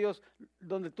 decir, ok Dios,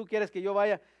 donde tú quieres que yo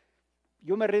vaya,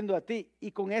 yo me rindo a ti.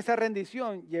 Y con esa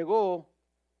rendición llegó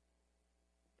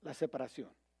la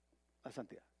separación, la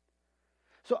santidad.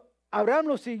 Abraham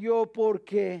lo siguió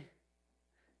porque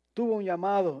tuvo un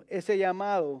llamado. Ese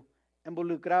llamado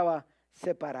involucraba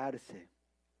separarse.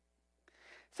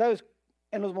 Sabes,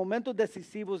 en los momentos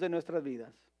decisivos de nuestras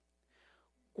vidas,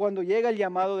 cuando llega el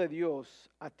llamado de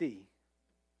Dios a ti,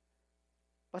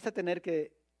 vas a tener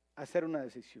que hacer una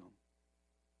decisión.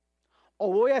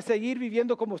 O voy a seguir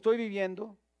viviendo como estoy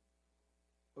viviendo,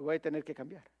 o voy a tener que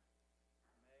cambiar.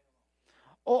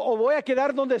 O voy a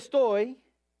quedar donde estoy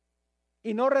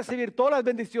y no recibir todas las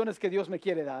bendiciones que Dios me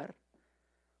quiere dar,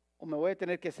 o me voy a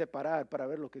tener que separar para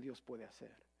ver lo que Dios puede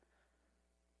hacer.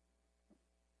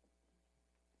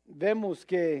 Vemos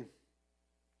que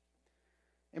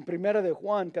en 1 de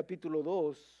Juan, capítulo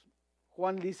 2,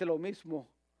 Juan dice lo mismo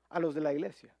a los de la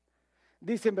iglesia.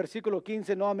 Dice en versículo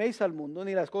 15, no améis al mundo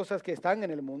ni las cosas que están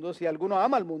en el mundo. Si alguno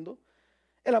ama al mundo,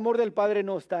 el amor del Padre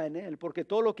no está en él, porque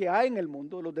todo lo que hay en el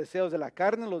mundo, los deseos de la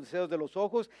carne, los deseos de los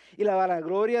ojos y la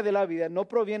vanagloria de la vida, no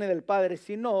proviene del Padre,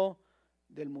 sino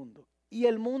del mundo. Y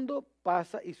el mundo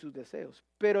pasa y sus deseos,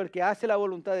 pero el que hace la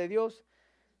voluntad de Dios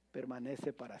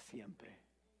permanece para siempre.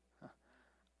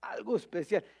 Algo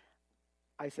especial.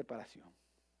 Hay separación.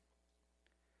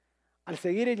 Al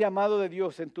seguir el llamado de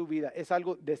Dios en tu vida es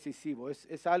algo decisivo,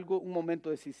 es algo, un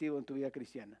momento decisivo en tu vida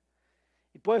cristiana.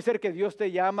 Y puede ser que Dios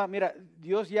te llama, mira,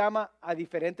 Dios llama a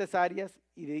diferentes áreas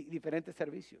y de diferentes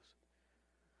servicios.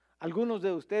 Algunos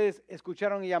de ustedes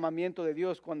escucharon el llamamiento de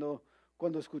Dios cuando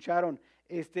escucharon,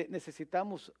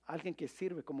 necesitamos a alguien que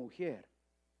sirve como mujer.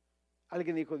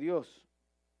 Alguien dijo, Dios,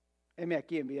 heme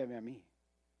aquí, envíame a mí.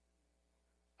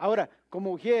 Ahora,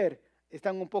 como mujer,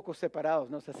 están un poco separados,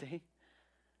 ¿no es así?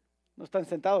 No están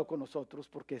sentados con nosotros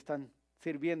porque están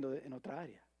sirviendo en otra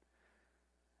área.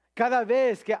 Cada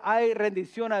vez que hay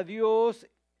rendición a Dios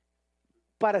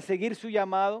para seguir su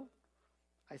llamado,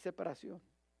 hay separación.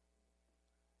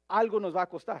 Algo nos va a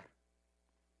costar.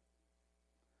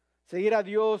 Seguir a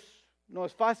Dios no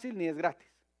es fácil ni es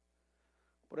gratis.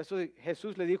 Por eso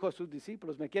Jesús le dijo a sus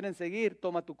discípulos, me quieren seguir,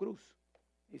 toma tu cruz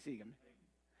y sígueme.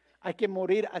 Hay que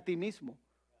morir a ti mismo.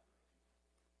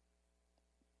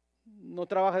 No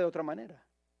trabaja de otra manera.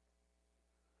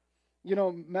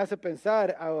 Me hace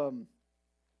pensar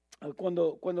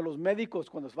cuando los médicos,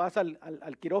 cuando vas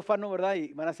al quirófano, ¿verdad?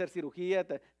 Y van a hacer cirugía,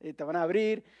 te van a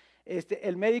abrir,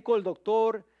 el médico, el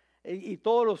doctor y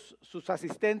todos sus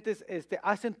asistentes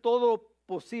hacen todo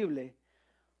posible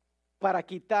para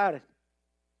quitar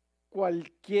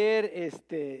cualquier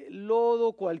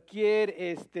lodo,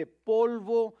 cualquier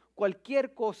polvo,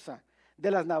 cualquier cosa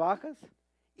de las navajas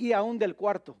y aún del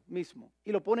cuarto mismo.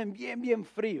 Y lo ponen bien, bien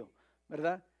frío,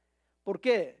 ¿verdad? ¿Por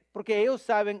qué? Porque ellos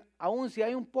saben, aún si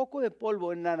hay un poco de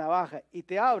polvo en la navaja y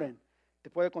te abren, te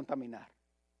puede contaminar,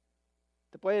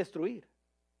 te puede destruir.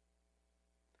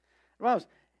 Hermanos,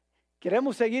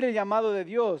 queremos seguir el llamado de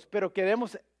Dios, pero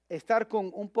queremos estar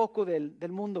con un poco del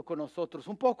mundo con nosotros,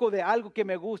 un poco de algo que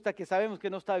me gusta, que sabemos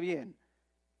que no está bien.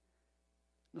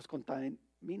 Nos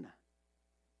contamina.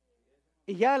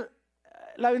 Y ya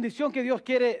la bendición que Dios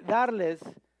quiere darles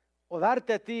o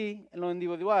darte a ti en lo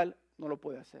individual, no lo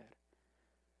puede hacer.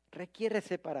 Requiere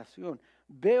separación.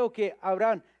 Veo que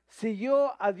Abraham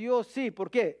siguió a Dios, sí, ¿por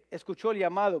qué? Escuchó el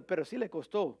llamado, pero sí le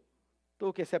costó.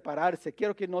 Tuvo que separarse.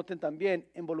 Quiero que noten también,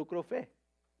 involucró fe.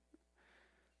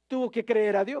 Tuvo que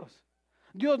creer a Dios.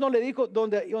 Dios no le dijo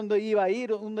dónde iba a ir,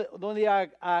 dónde iba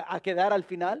a quedar al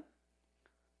final.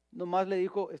 Nomás le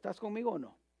dijo, ¿estás conmigo o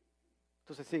no?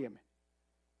 Entonces sígueme.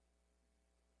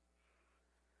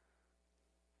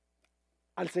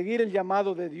 Al seguir el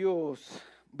llamado de Dios,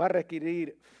 va a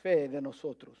requerir fe de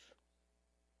nosotros,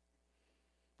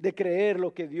 de creer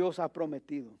lo que Dios ha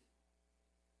prometido.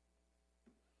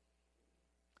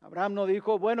 Abraham no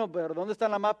dijo, bueno, pero ¿dónde está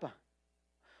la mapa?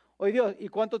 Oye Dios, ¿y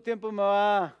cuánto tiempo me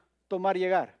va a tomar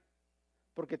llegar?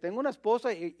 Porque tengo una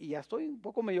esposa y ya estoy un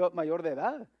poco mayor de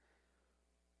edad.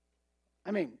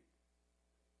 Amén.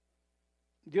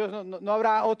 Dios, no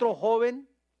habrá otro joven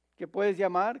que puedes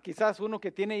llamar, quizás uno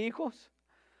que tiene hijos.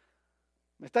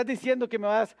 Me estás diciendo que me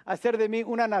vas a hacer de mí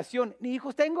una nación. Ni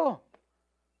hijos tengo.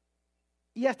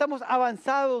 Y ya estamos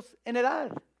avanzados en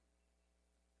edad.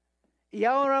 Y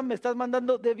ahora me estás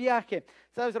mandando de viaje.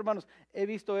 ¿Sabes, hermanos? He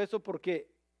visto eso porque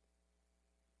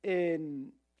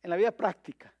en la vida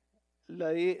práctica,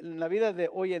 en la vida de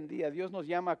hoy en día, Dios nos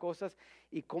llama a cosas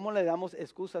y cómo le damos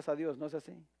excusas a Dios, ¿no es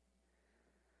así?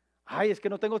 Ay, es que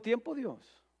no tengo tiempo,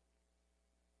 Dios.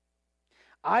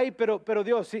 Ay, pero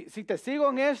Dios, si te sigo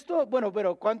en esto, bueno,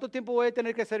 pero ¿cuánto tiempo voy a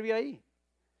tener que servir ahí?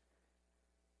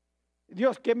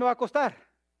 Dios, ¿qué me va a costar?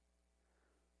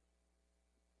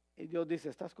 Y Dios dice,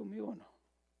 ¿estás conmigo o no?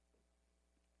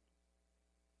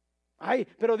 Ay,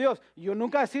 pero Dios, yo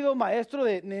nunca he sido maestro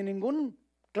de ninguna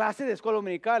clase de escuela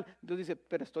dominical. Dios dice,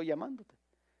 pero estoy llamándote.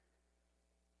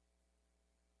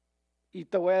 Y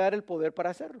te voy a dar el poder para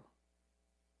hacerlo.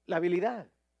 La habilidad.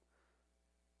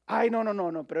 Ay, no,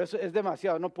 pero eso es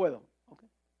demasiado, no puedo. Okay.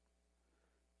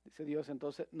 Dice Dios,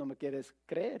 entonces no me quieres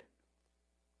creer.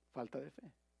 Falta de fe.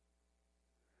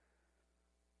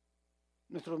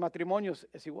 Nuestros matrimonios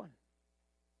es igual.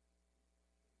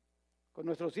 Con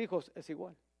nuestros hijos es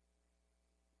igual.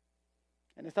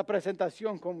 En esta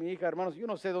presentación con mi hija, hermanos, yo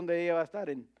no sé dónde ella va a estar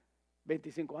en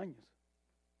 25 años.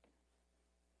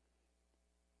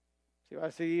 Si va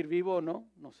a seguir vivo o no,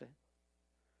 no sé.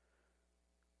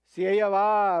 Si ella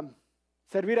va a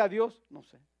servir a Dios, no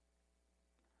sé.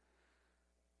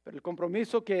 Pero el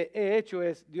compromiso que he hecho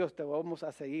es, Dios, te vamos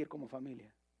a seguir como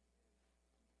familia.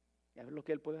 Y a ver lo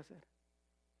que Él puede hacer.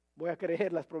 Voy a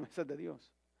creer las promesas de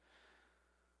Dios.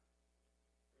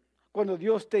 Cuando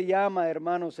Dios te llama,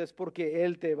 hermanos, es porque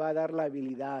Él te va a dar la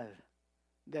habilidad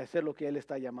de hacer lo que Él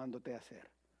está llamándote a hacer.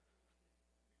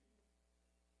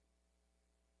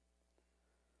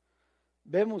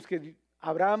 Vemos que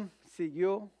Abraham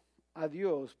siguió a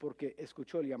Dios porque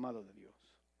escuchó el llamado de Dios.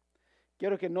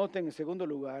 Quiero que noten en segundo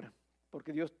lugar,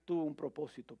 porque Dios tuvo un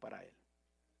propósito para él.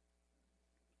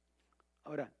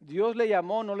 Ahora, Dios le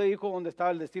llamó, no le dijo dónde estaba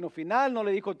el destino final, no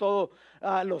le dijo todos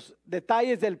los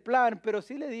detalles del plan, pero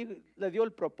sí le dio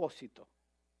el propósito.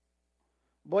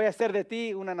 Voy a hacer de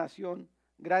ti una nación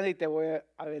grande y te voy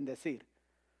a bendecir.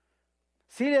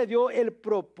 Sí le dio el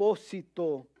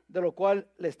propósito de lo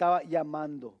cual le estaba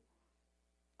llamando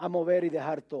a mover y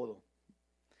dejar todo.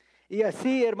 Y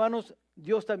así, hermanos,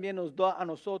 Dios también nos da a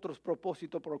nosotros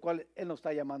propósito por el cual Él nos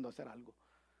está llamando a hacer algo.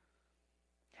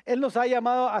 Él nos ha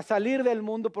llamado a salir del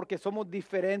mundo porque somos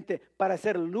diferentes para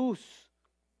hacer luz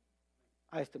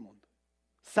a este mundo.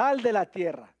 Sal de la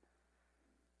tierra.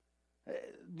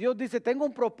 Dios dice, tengo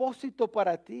un propósito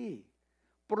para ti,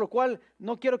 por lo cual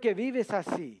no quiero que vives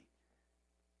así,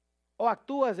 o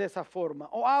actúas de esa forma,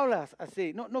 o hablas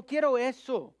así. No quiero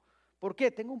eso. ¿Por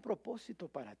qué? Tengo un propósito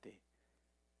para ti.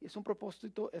 Y es un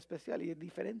propósito especial y es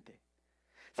diferente.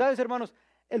 ¿Sabes, hermanos?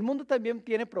 El mundo también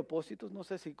tiene propósitos. No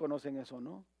sé si conocen eso o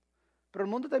no. Pero el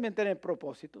mundo también tiene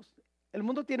propósitos. El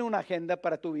mundo tiene una agenda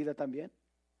para tu vida también.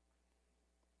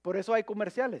 Por eso hay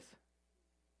comerciales.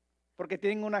 Porque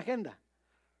tienen una agenda.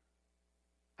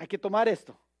 Hay que tomar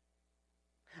esto.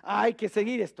 Hay que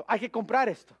seguir esto. Hay que comprar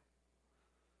esto.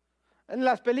 En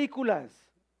las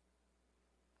películas,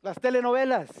 las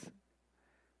telenovelas,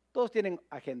 todos tienen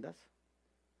agendas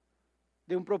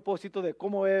de un propósito de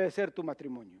cómo debe ser tu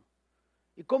matrimonio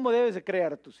y cómo debes de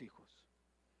crear a tus hijos.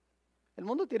 El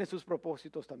mundo tiene sus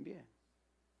propósitos también.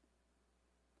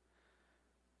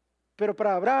 Pero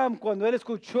para Abraham, cuando él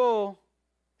escuchó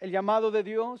el llamado de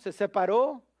Dios, se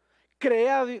separó,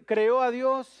 creó a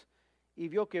Dios y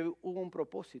vio que hubo un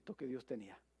propósito que Dios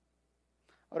tenía.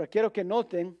 Ahora quiero que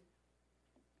noten,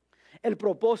 el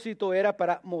propósito era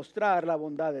para mostrar la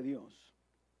bondad de Dios.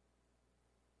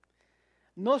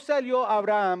 No salió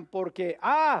Abraham porque,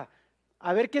 a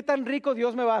ver qué tan rico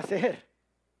Dios me va a hacer.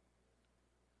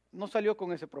 No salió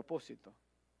con ese propósito.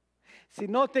 Si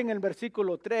noten el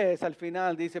versículo 3, al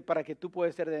final dice, para que tú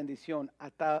puedas ser de bendición a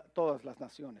todas las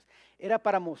naciones. Era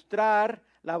para mostrar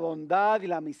la bondad y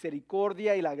la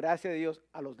misericordia y la gracia de Dios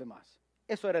a los demás.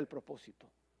 Eso era el propósito.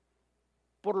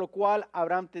 Por lo cual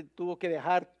Abraham tuvo que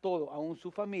dejar todo, aún su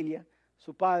familia,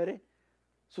 su padre,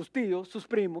 sus tíos, sus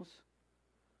primos,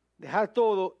 dejar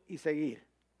todo y seguir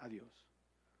a Dios.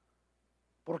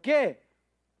 ¿Por qué?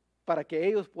 Para que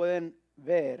ellos puedan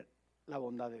ver la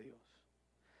bondad de Dios.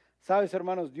 Sabes,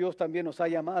 hermanos, Dios también nos ha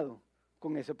llamado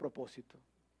con ese propósito.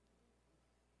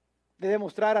 De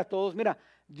demostrar a todos, mira,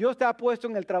 Dios te ha puesto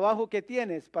en el trabajo que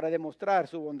tienes para demostrar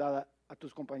su bondad a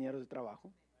tus compañeros de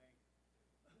trabajo.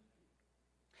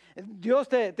 Dios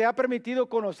te ha permitido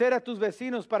conocer a tus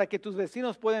vecinos para que tus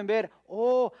vecinos puedan ver,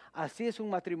 así es un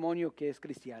matrimonio que es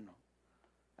cristiano.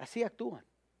 Así actúan.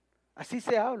 Así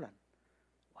se hablan.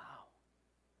 Wow.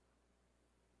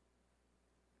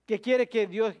 ¿Qué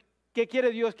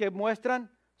quiere Dios que muestran?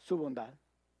 Su bondad,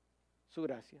 su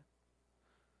gracia.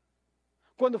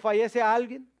 Cuando fallece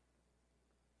alguien,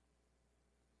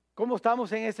 ¿cómo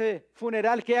estamos en ese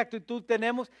funeral? ¿Qué actitud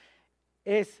tenemos?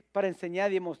 Es para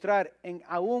enseñar y mostrar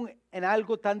aún en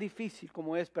algo tan difícil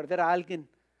como es perder a alguien,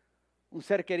 un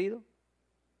ser querido,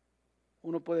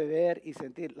 uno puede ver y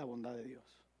sentir la bondad de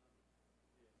Dios.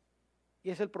 Y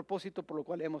es el propósito por lo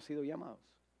cual hemos sido llamados.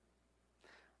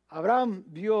 Abraham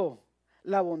vio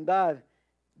la bondad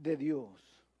de Dios.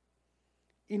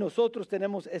 Y nosotros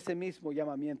tenemos ese mismo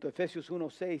llamamiento. Efesios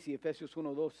 1:6 y Efesios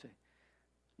 1:12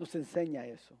 nos enseña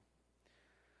eso.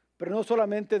 Pero no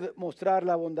solamente mostrar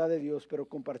la bondad de Dios, pero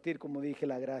compartir, como dije,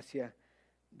 la gracia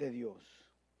de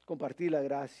Dios. Compartir la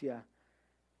gracia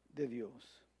de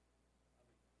Dios.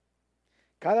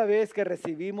 Cada vez que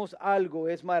recibimos algo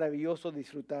es maravilloso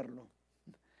disfrutarlo.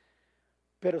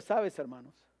 Pero sabes,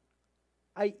 hermanos,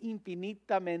 hay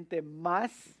infinitamente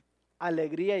más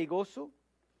alegría y gozo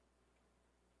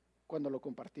cuando lo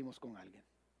compartimos con alguien.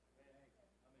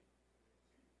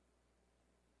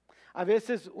 A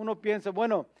veces uno piensa,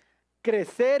 bueno,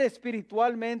 crecer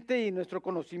espiritualmente y nuestro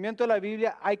conocimiento de la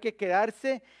Biblia hay que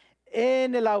quedarse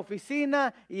en la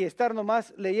oficina y estar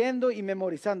nomás leyendo y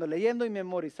memorizando, leyendo y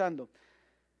memorizando.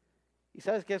 ¿Y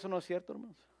sabes que eso no es cierto,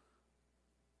 hermanos?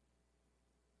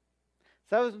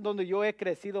 ¿Sabes dónde yo he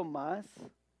crecido más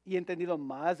y entendido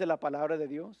más de la palabra de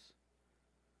Dios?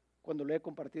 Cuando lo he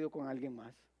compartido con alguien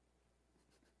más.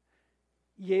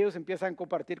 Y ellos empiezan a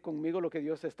compartir conmigo lo que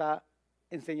Dios está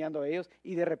enseñando a ellos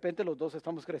y de repente los dos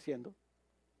estamos creciendo.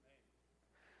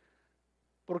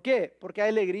 ¿Por qué? Porque hay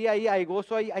alegría ahí, hay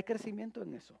gozo ahí, hay crecimiento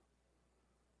en eso.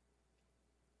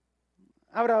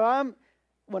 Abraham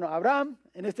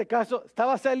en este caso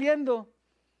estaba saliendo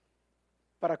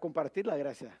para compartir la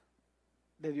gracia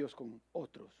de Dios con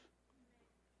otros.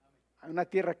 A una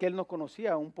tierra que él no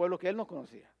conocía, a un pueblo que él no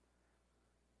conocía.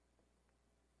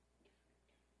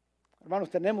 Hermanos,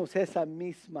 tenemos esa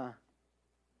misma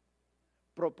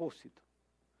propósito.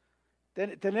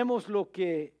 Tenemos lo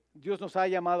que Dios nos ha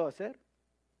llamado a hacer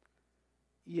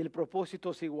y el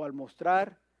propósito es igual,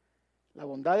 mostrar la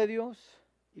bondad de Dios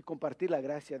y compartir la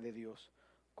gracia de Dios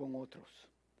con otros.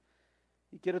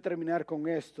 Y quiero terminar con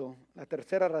esto. La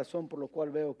tercera razón por la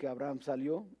cual veo que Abraham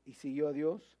salió y siguió a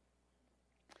Dios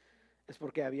es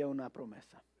porque había una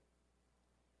promesa.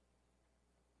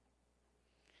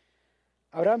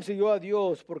 Abraham siguió a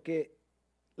Dios porque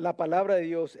la palabra de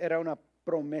Dios era una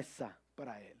promesa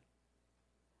para él.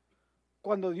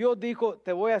 Cuando Dios dijo,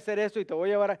 te voy a hacer esto y te voy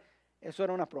a llevar, eso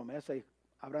era una promesa. Y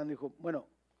Abraham dijo, bueno,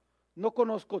 no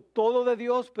conozco todo de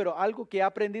Dios, pero algo que he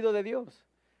aprendido de Dios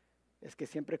es que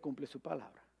siempre cumple su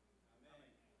palabra.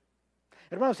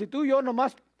 Hermanos, si tú y yo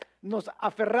nomás nos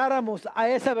aferráramos a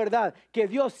esa verdad, que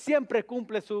Dios siempre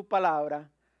cumple su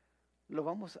palabra, lo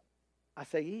vamos a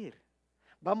seguir.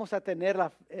 Vamos a tener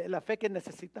la fe que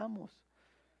necesitamos.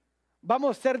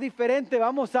 Vamos a ser diferentes,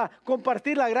 vamos a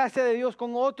compartir la gracia de Dios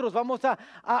con otros, vamos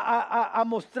a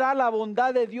mostrar la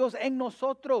bondad de Dios en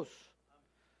nosotros.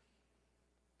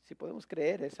 Si podemos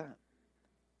creer esa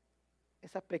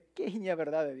pequeña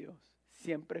verdad de Dios,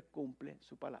 siempre cumple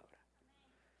su palabra.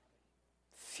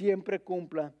 Siempre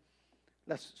cumpla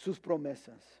sus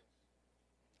promesas.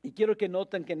 Y quiero que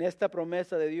noten que en esta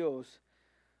promesa de Dios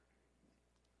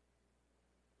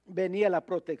venía la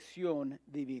protección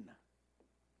divina.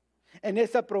 En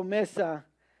esa promesa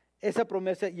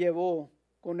llevó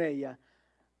con ella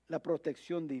la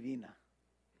protección divina.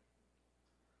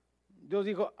 Dios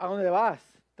dijo, ¿a dónde vas?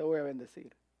 Te voy a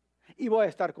bendecir. Y voy a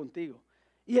estar contigo.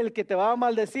 Y el que te va a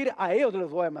maldecir, a ellos les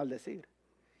voy a maldecir.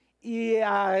 Y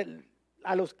a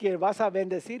los que vas a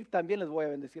bendecir, también les voy a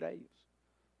bendecir a ellos.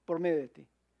 Por medio de ti.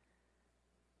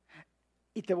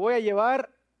 Y te voy a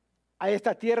llevar a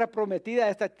esta tierra prometida, a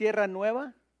esta tierra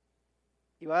nueva.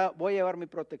 Y voy a llevar mi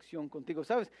protección contigo.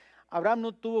 ¿Sabes? Abraham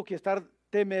no tuvo que estar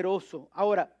temeroso.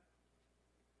 Ahora,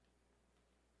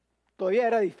 todavía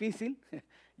era difícil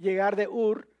llegar de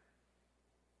Ur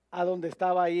a donde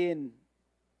estaba ahí en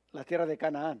la tierra de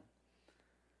Canaán.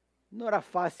 No era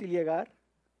fácil llegar.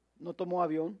 No tomó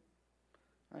avión.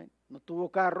 No tuvo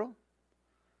carro.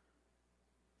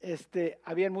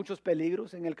 Habían muchos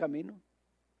peligros en el camino.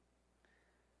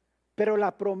 Pero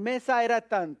la promesa era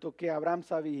tanto que Abraham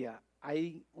sabía,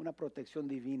 hay una protección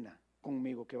divina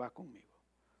conmigo, que va conmigo.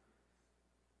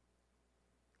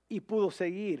 Y pudo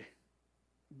seguir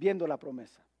viendo la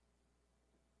promesa,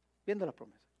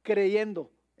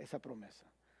 creyendo esa promesa.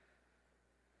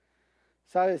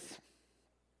 ¿Sabes?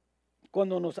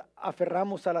 Cuando nos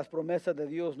aferramos a las promesas de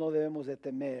Dios, no debemos de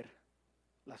temer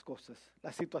las cosas,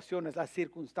 las situaciones, las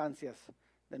circunstancias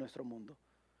de nuestro mundo.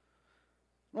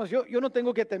 No, yo no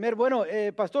tengo que temer, bueno,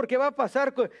 pastor, ¿qué va a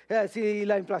pasar si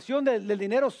la inflación del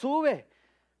dinero sube?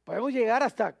 Podemos llegar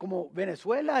hasta como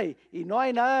Venezuela y no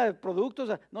hay nada de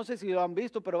productos. No sé si lo han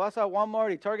visto, pero vas a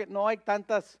Walmart y Target, no hay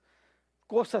tantas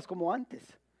cosas como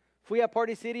antes. Fui a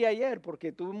Party City ayer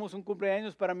porque tuvimos un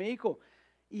cumpleaños para mi hijo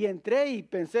y entré y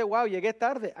pensé, wow, llegué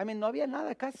tarde. No había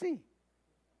nada casi.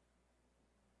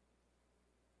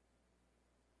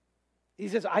 Y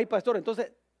dices, ay, pastor,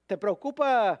 entonces, ¿te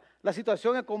preocupa la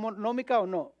situación económica o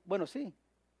no? Bueno, sí.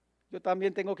 Yo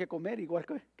también tengo que comer igual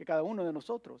que cada uno de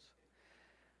nosotros.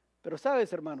 Pero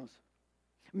sabes, hermanos,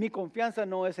 mi confianza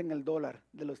no es en el dólar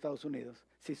de los Estados Unidos,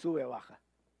 si sube o baja.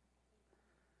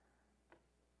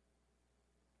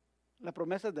 La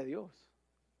promesa es de Dios.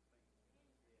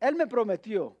 Él me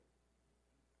prometió,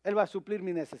 Él va a suplir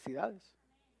mis necesidades.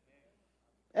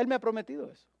 Él me ha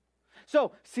prometido eso.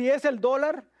 Si es el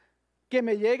dólar que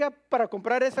me llega para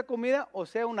comprar esa comida, o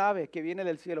sea un ave que viene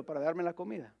del cielo para darme la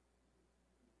comida,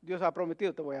 Dios ha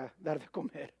prometido, te voy a dar de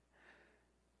comer.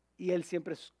 Y Él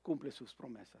siempre cumple sus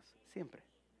promesas, siempre.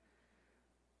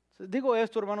 Entonces, digo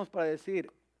esto, hermanos, para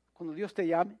decir, cuando Dios te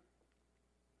llame,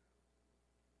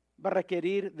 va a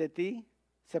requerir de ti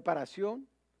separación,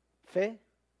 fe.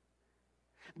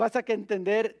 Vas a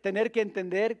tener que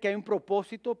entender que hay un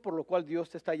propósito por lo cual Dios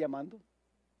te está llamando.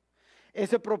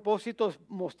 Ese propósito es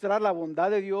mostrar la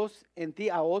bondad de Dios en ti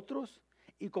a otros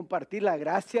y compartir la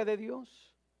gracia de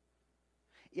Dios.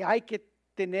 Y hay que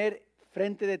tener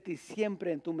frente de ti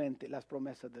siempre en tu mente las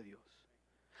promesas de Dios.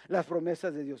 Las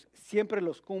promesas de Dios siempre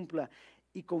los cumpla.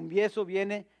 Y con eso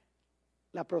viene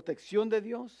la protección de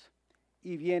Dios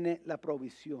y viene la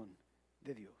provisión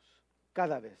de Dios.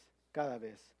 Cada vez, cada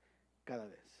vez, cada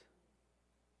vez.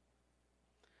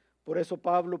 Por eso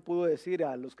Pablo pudo decir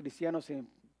a los cristianos en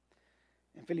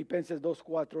Filipenses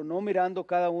 2:4, no mirando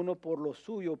cada uno por lo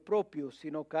suyo propio,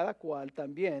 sino cada cual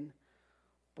también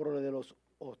por lo de los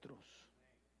otros.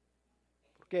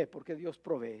 ¿Por qué? Porque Dios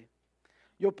provee.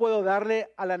 Yo puedo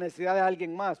darle a la necesidad de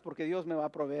alguien más porque Dios me va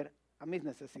a proveer a mis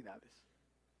necesidades.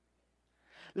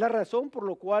 La razón por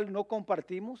la cual no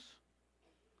compartimos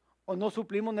o no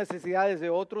suplimos necesidades de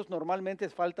otros normalmente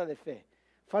es falta de fe,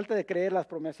 falta de creer las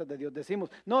promesas de Dios.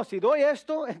 Decimos, no, si doy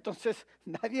esto, entonces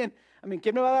nadie,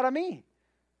 ¿quién me va a dar a mí?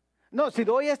 No, si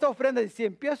doy esta ofrenda y si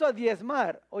empiezo a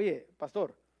diezmar, oye,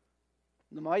 pastor,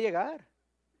 no me va a llegar.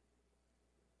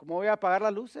 ¿Cómo voy a pagar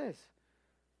las luces?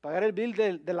 ¿Pagar el bill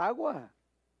del agua?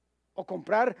 ¿O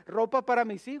comprar ropa para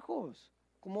mis hijos?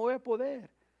 ¿Cómo voy a poder?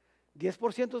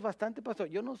 10% es bastante, pastor.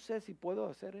 Yo no sé si puedo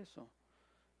hacer eso.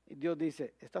 Y Dios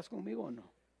dice, ¿estás conmigo o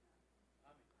no?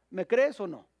 ¿Me crees o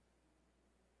no?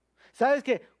 ¿Sabes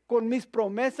que con mis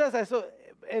promesas, eso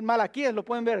en Malaquías lo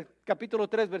pueden ver, capítulo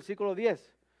 3, versículo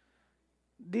 10.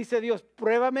 Dice Dios,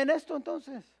 pruébame en esto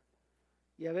entonces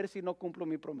y a ver si no cumplo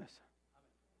mi promesa.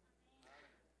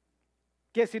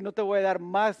 Que si no te voy a dar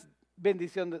más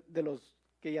bendición de los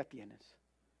que ya tienes.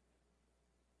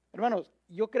 Hermanos,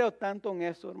 yo creo tanto en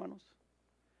eso, hermanos,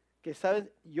 que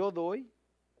sabes, yo doy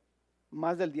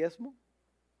más del diezmo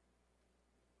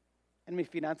en mis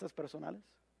finanzas personales.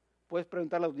 Puedes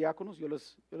preguntar a los diáconos, yo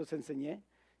les enseñé,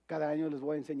 cada año les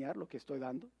voy a enseñar lo que estoy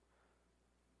dando.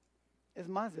 Es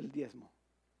más del diezmo.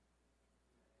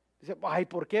 Dice, ay,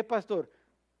 ¿por qué, pastor?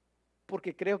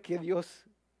 Porque creo que Dios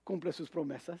cumple sus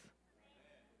promesas.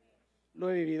 Lo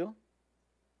he vivido.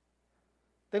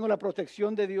 Tengo la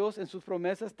protección de Dios en sus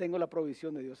promesas, tengo la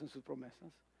provisión de Dios en sus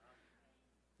promesas.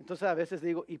 Entonces a veces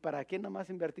digo, ¿y para qué nada más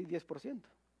invertir 10%?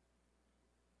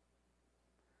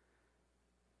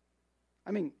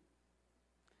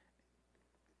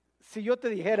 Si yo te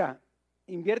dijera,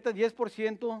 invierta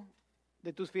 10%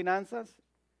 de tus finanzas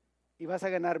y vas a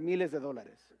ganar miles de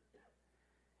dólares.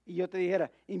 Y yo te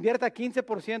dijera, invierta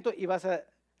 15% y vas a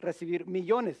recibir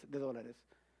millones de dólares.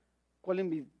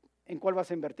 ¿En cuál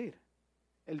vas a invertir?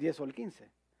 ¿El 10 o el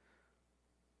 15?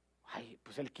 Ay,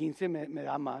 pues el 15 me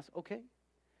da más, ok.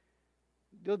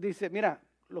 Dios dice, mira,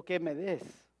 lo que me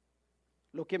des,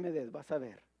 vas a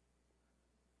ver.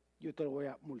 Yo te lo voy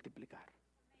a multiplicar.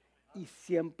 Y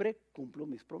siempre cumplo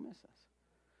mis promesas.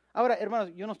 Ahora,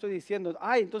 hermanos, yo no estoy diciendo,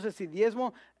 ay, entonces si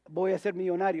diezmo voy a ser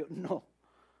millonario. No.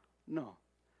 O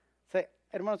sea,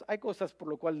 hermanos, hay cosas por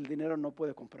lo cual el dinero no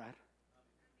puede comprar.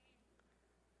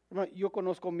 Hermano, yo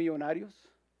conozco millonarios,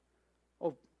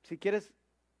 o si quieres,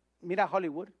 mira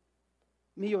Hollywood,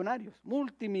 millonarios,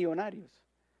 multimillonarios,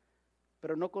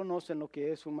 pero no conocen lo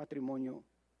que es un matrimonio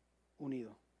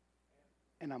unido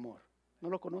en amor. No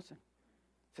lo conocen.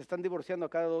 Se están divorciando a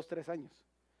cada 2, 3 años.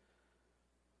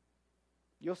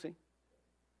 Yo sí.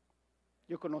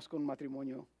 Yo conozco un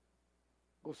matrimonio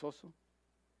gozoso.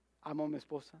 Amo a mi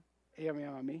esposa. Ella me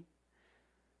ama a mí.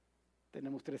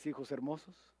 Tenemos 3 hijos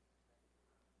hermosos.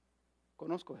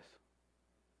 Conozco eso.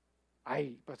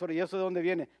 Ay, pastor, ¿y eso de dónde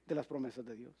viene? De las promesas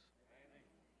de Dios.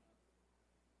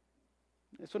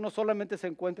 Eso no solamente se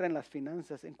encuentra en las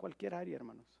finanzas, en cualquier área,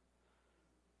 hermanos.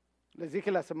 Les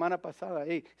dije la semana pasada,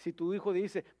 hey, si tu hijo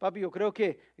dice, papi, yo creo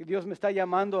que Dios me está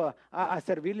llamando a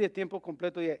servirle a tiempo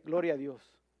completo, y gloria a Dios.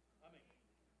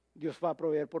 Dios va a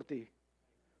proveer por ti.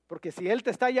 Porque si Él te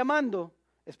está llamando,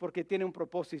 es porque tiene un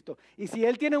propósito. Y si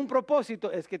Él tiene un propósito,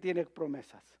 es que tiene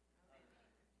promesas.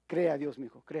 Crea a Dios, mi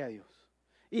hijo, crea a Dios.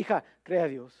 Hija, crea a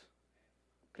Dios.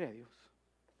 Crea a Dios.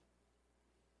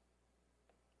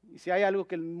 Y si hay algo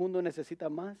que el mundo necesita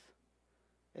más,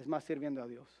 es más sirviendo a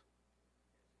Dios.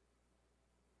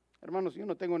 Hermanos, yo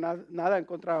no tengo nada en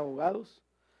contra de abogados,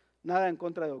 nada en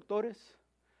contra de doctores,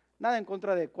 nada en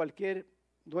contra de cualquier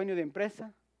dueño de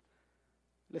empresa.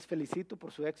 Les felicito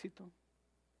por su éxito.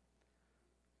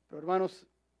 Pero hermanos,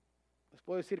 les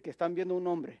puedo decir que están viendo un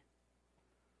hombre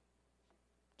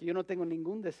que yo no tengo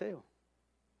ningún deseo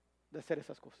de hacer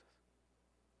esas cosas.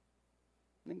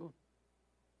 Ninguno.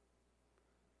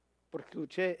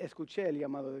 Porque escuché el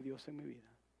llamado de Dios en mi vida.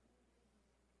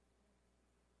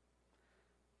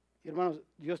 Y hermanos,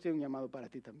 Dios tiene un llamado para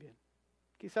ti también.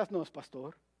 Quizás no es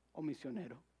pastor o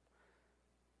misionero.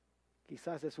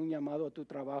 Quizás es un llamado a tu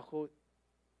trabajo,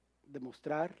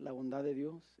 demostrar la bondad de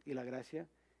Dios y la gracia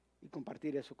y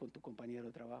compartir eso con tu compañero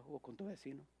de trabajo o con tu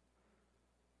vecino.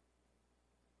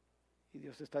 Y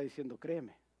Dios está diciendo,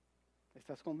 créeme,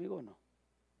 ¿estás conmigo o no?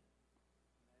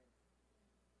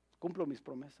 Cumplo mis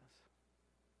promesas.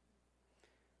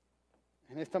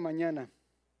 En esta mañana,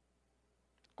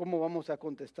 ¿cómo vamos a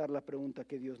contestar la pregunta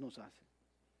que Dios nos hace?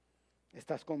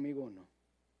 ¿Estás conmigo o no?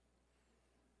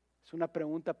 Es una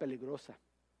pregunta peligrosa.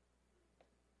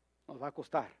 Nos va a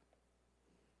costar.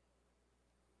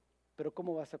 Pero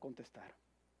 ¿cómo vas a contestar?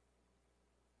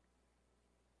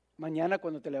 Mañana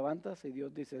cuando te levantas y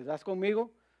Dios dice, ¿estás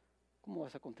conmigo? ¿Cómo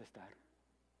vas a contestar?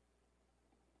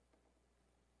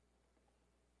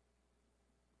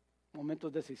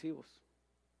 Momentos decisivos.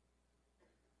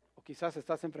 O quizás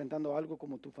estás enfrentando algo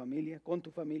como tu familia, con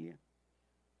tu familia.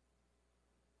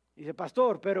 Y dice,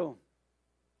 pastor, pero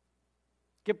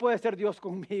 ¿qué puede hacer Dios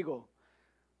conmigo?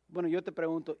 Bueno, yo te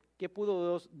pregunto, ¿qué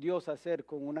pudo Dios hacer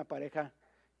con una pareja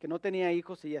que no tenía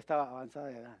hijos y ya estaba avanzada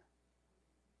de edad?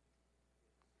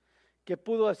 ¿Qué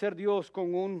pudo hacer Dios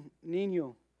con un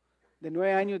niño de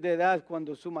 9 años de edad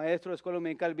cuando su maestro de escuela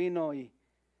dominical vino y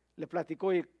le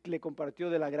platicó y le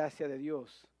compartió de la gracia de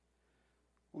Dios?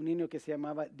 Un niño que se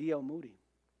llamaba D.L. Moody.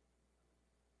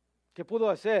 ¿Qué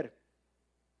pudo hacer?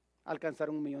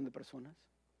 Alcanzar 1 millón de personas.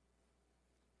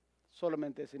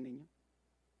 Solamente ese niño.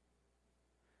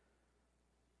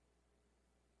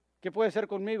 ¿Qué puede hacer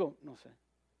conmigo? No sé.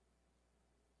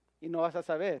 Y no vas a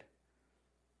saber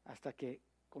hasta que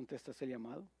contestas el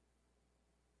llamado.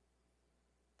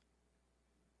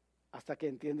 Hasta que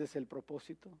entiendes el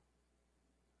propósito.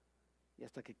 Y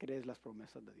hasta que crees las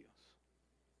promesas de Dios.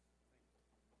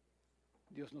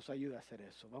 Dios nos ayuda a hacer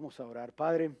eso. Vamos a orar.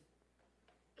 Padre,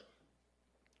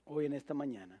 hoy en esta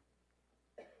mañana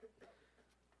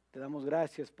te damos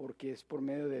gracias porque es por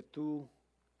medio de tu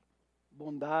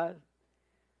bondad,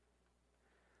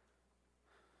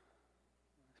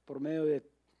 es por medio de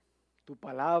tu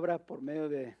palabra, por medio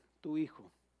de tu Hijo,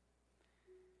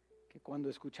 que cuando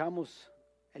escuchamos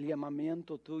el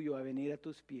llamamiento tuyo a venir a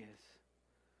tus pies,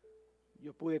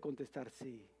 yo pude contestar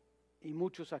sí. Y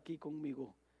muchos aquí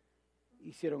conmigo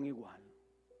hicieron igual.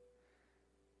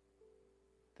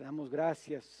 Te damos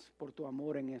gracias por tu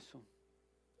amor en eso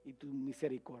y tu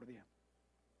misericordia.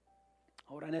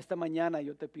 Ahora en esta mañana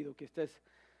yo te pido que estés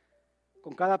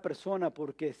con cada persona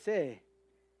porque sé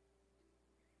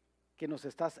que nos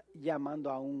estás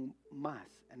llamando aún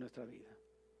más en nuestra vida.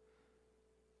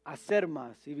 A ser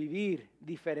más y vivir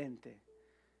diferente.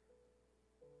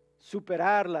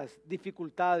 Superar las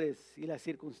dificultades y las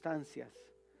circunstancias.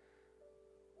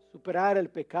 Superar el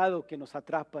pecado que nos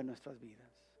atrapa en nuestras vidas.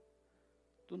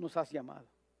 Tú nos has llamado,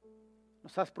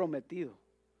 nos has prometido,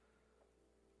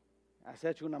 has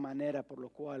hecho una manera por lo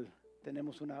cual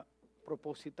tenemos una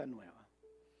propósito nueva.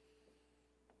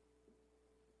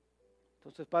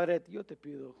 Entonces, Padre, yo te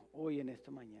pido hoy en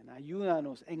esta mañana,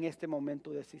 ayúdanos en este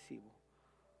momento decisivo.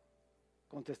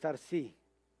 Contestar sí,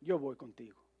 yo voy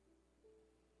contigo.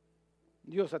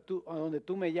 Dios, a donde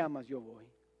tú me llamas, yo voy.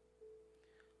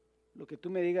 Lo que tú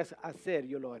me digas hacer,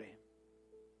 yo lo haré.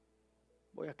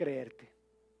 Voy a creerte.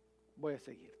 Voy a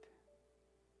seguirte.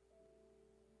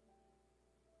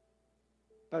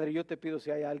 Padre, yo te pido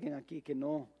si hay alguien aquí que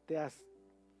no te has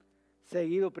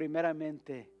seguido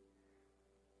primeramente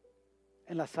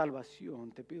en la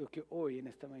salvación, te pido que hoy, en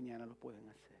esta mañana, lo puedan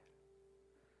hacer.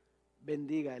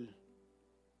 Bendiga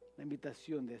la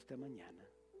invitación de esta mañana.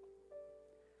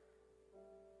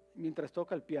 Mientras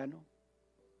toca el piano,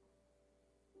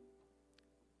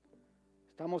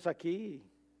 estamos aquí.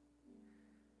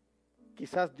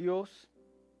 Quizás Dios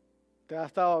te ha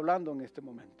estado hablando en este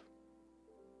momento.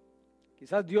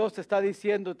 Quizás Dios te está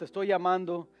diciendo, te estoy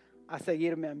llamando a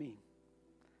seguirme a mí.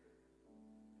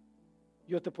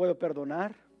 Yo te puedo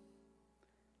perdonar,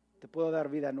 te puedo dar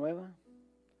vida nueva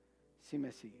si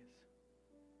me sigues.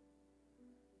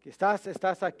 Quizás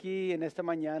estás aquí en esta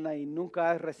mañana y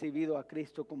nunca has recibido a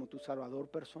Cristo como tu Salvador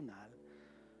personal.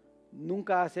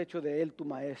 Nunca has hecho de Él tu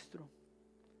maestro,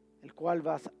 el cual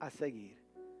vas a seguir.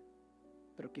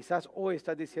 Pero quizás hoy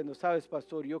estás diciendo, sabes,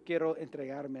 pastor, yo quiero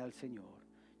entregarme al Señor.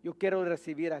 Yo quiero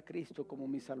recibir a Cristo como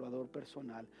mi Salvador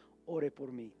personal. Ore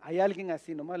por mí. ¿Hay alguien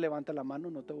así? Nomás levanta la mano,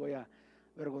 no te voy a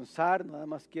avergonzar, nada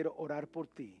más quiero orar por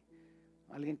ti.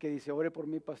 Alguien que dice, ore por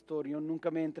mí, pastor, yo nunca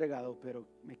me he entregado, pero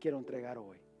me quiero entregar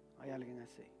hoy. ¿Hay alguien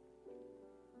así?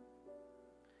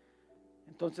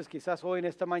 Entonces quizás hoy en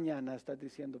esta mañana estás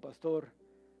diciendo, pastor,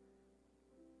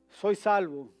 soy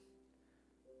salvo,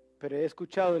 pero he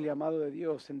escuchado el llamado de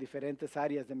Dios en diferentes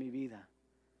áreas de mi vida.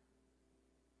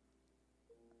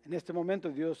 En este momento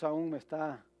Dios aún me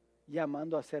está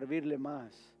llamando a servirle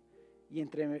más y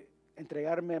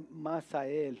entregarme más a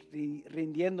Él,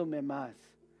 rindiéndome más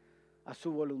a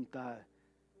su voluntad.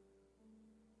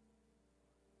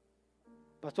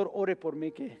 Pastor, ore por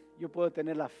mí que yo puedo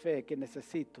tener la fe que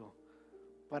necesito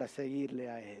para seguirle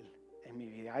a Él en mi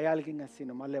vida. ¿Hay alguien así?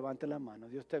 Nomás levante la mano.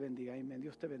 Dios te bendiga, amén.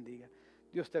 Dios te bendiga.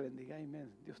 Dios te bendiga,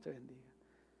 amén. Dios te bendiga.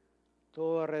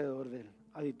 Todo alrededor del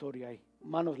auditorio hay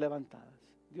manos levantadas.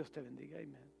 Dios te bendiga,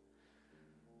 amén.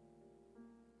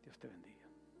 Dios te bendiga.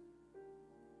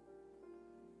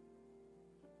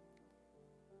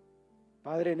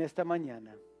 Padre, en esta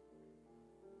mañana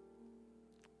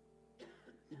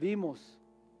vimos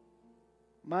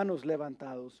manos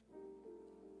levantados,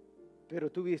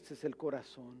 pero tú viste el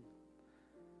corazón.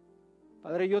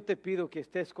 Padre, yo te pido que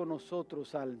estés con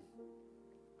nosotros al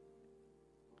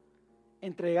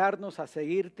entregarnos a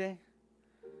seguirte.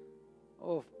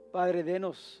 Oh, Padre,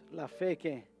 denos la fe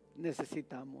que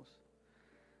necesitamos.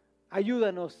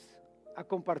 Ayúdanos a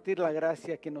compartir la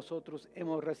gracia que nosotros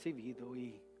hemos recibido.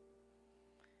 Y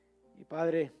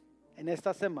Padre, en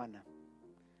esta semana,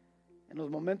 en los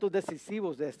momentos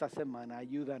decisivos de esta semana,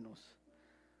 ayúdanos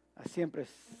a siempre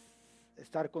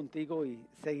estar contigo y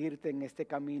seguirte en este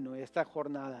camino, esta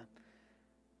jornada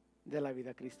de la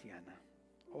vida cristiana.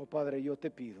 Oh Padre, yo te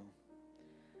pido,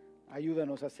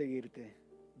 ayúdanos a seguirte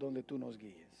donde tú nos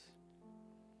guíes.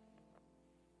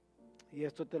 Y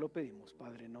esto te lo pedimos,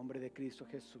 Padre, en nombre de Cristo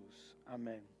Jesús.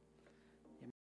 Amén.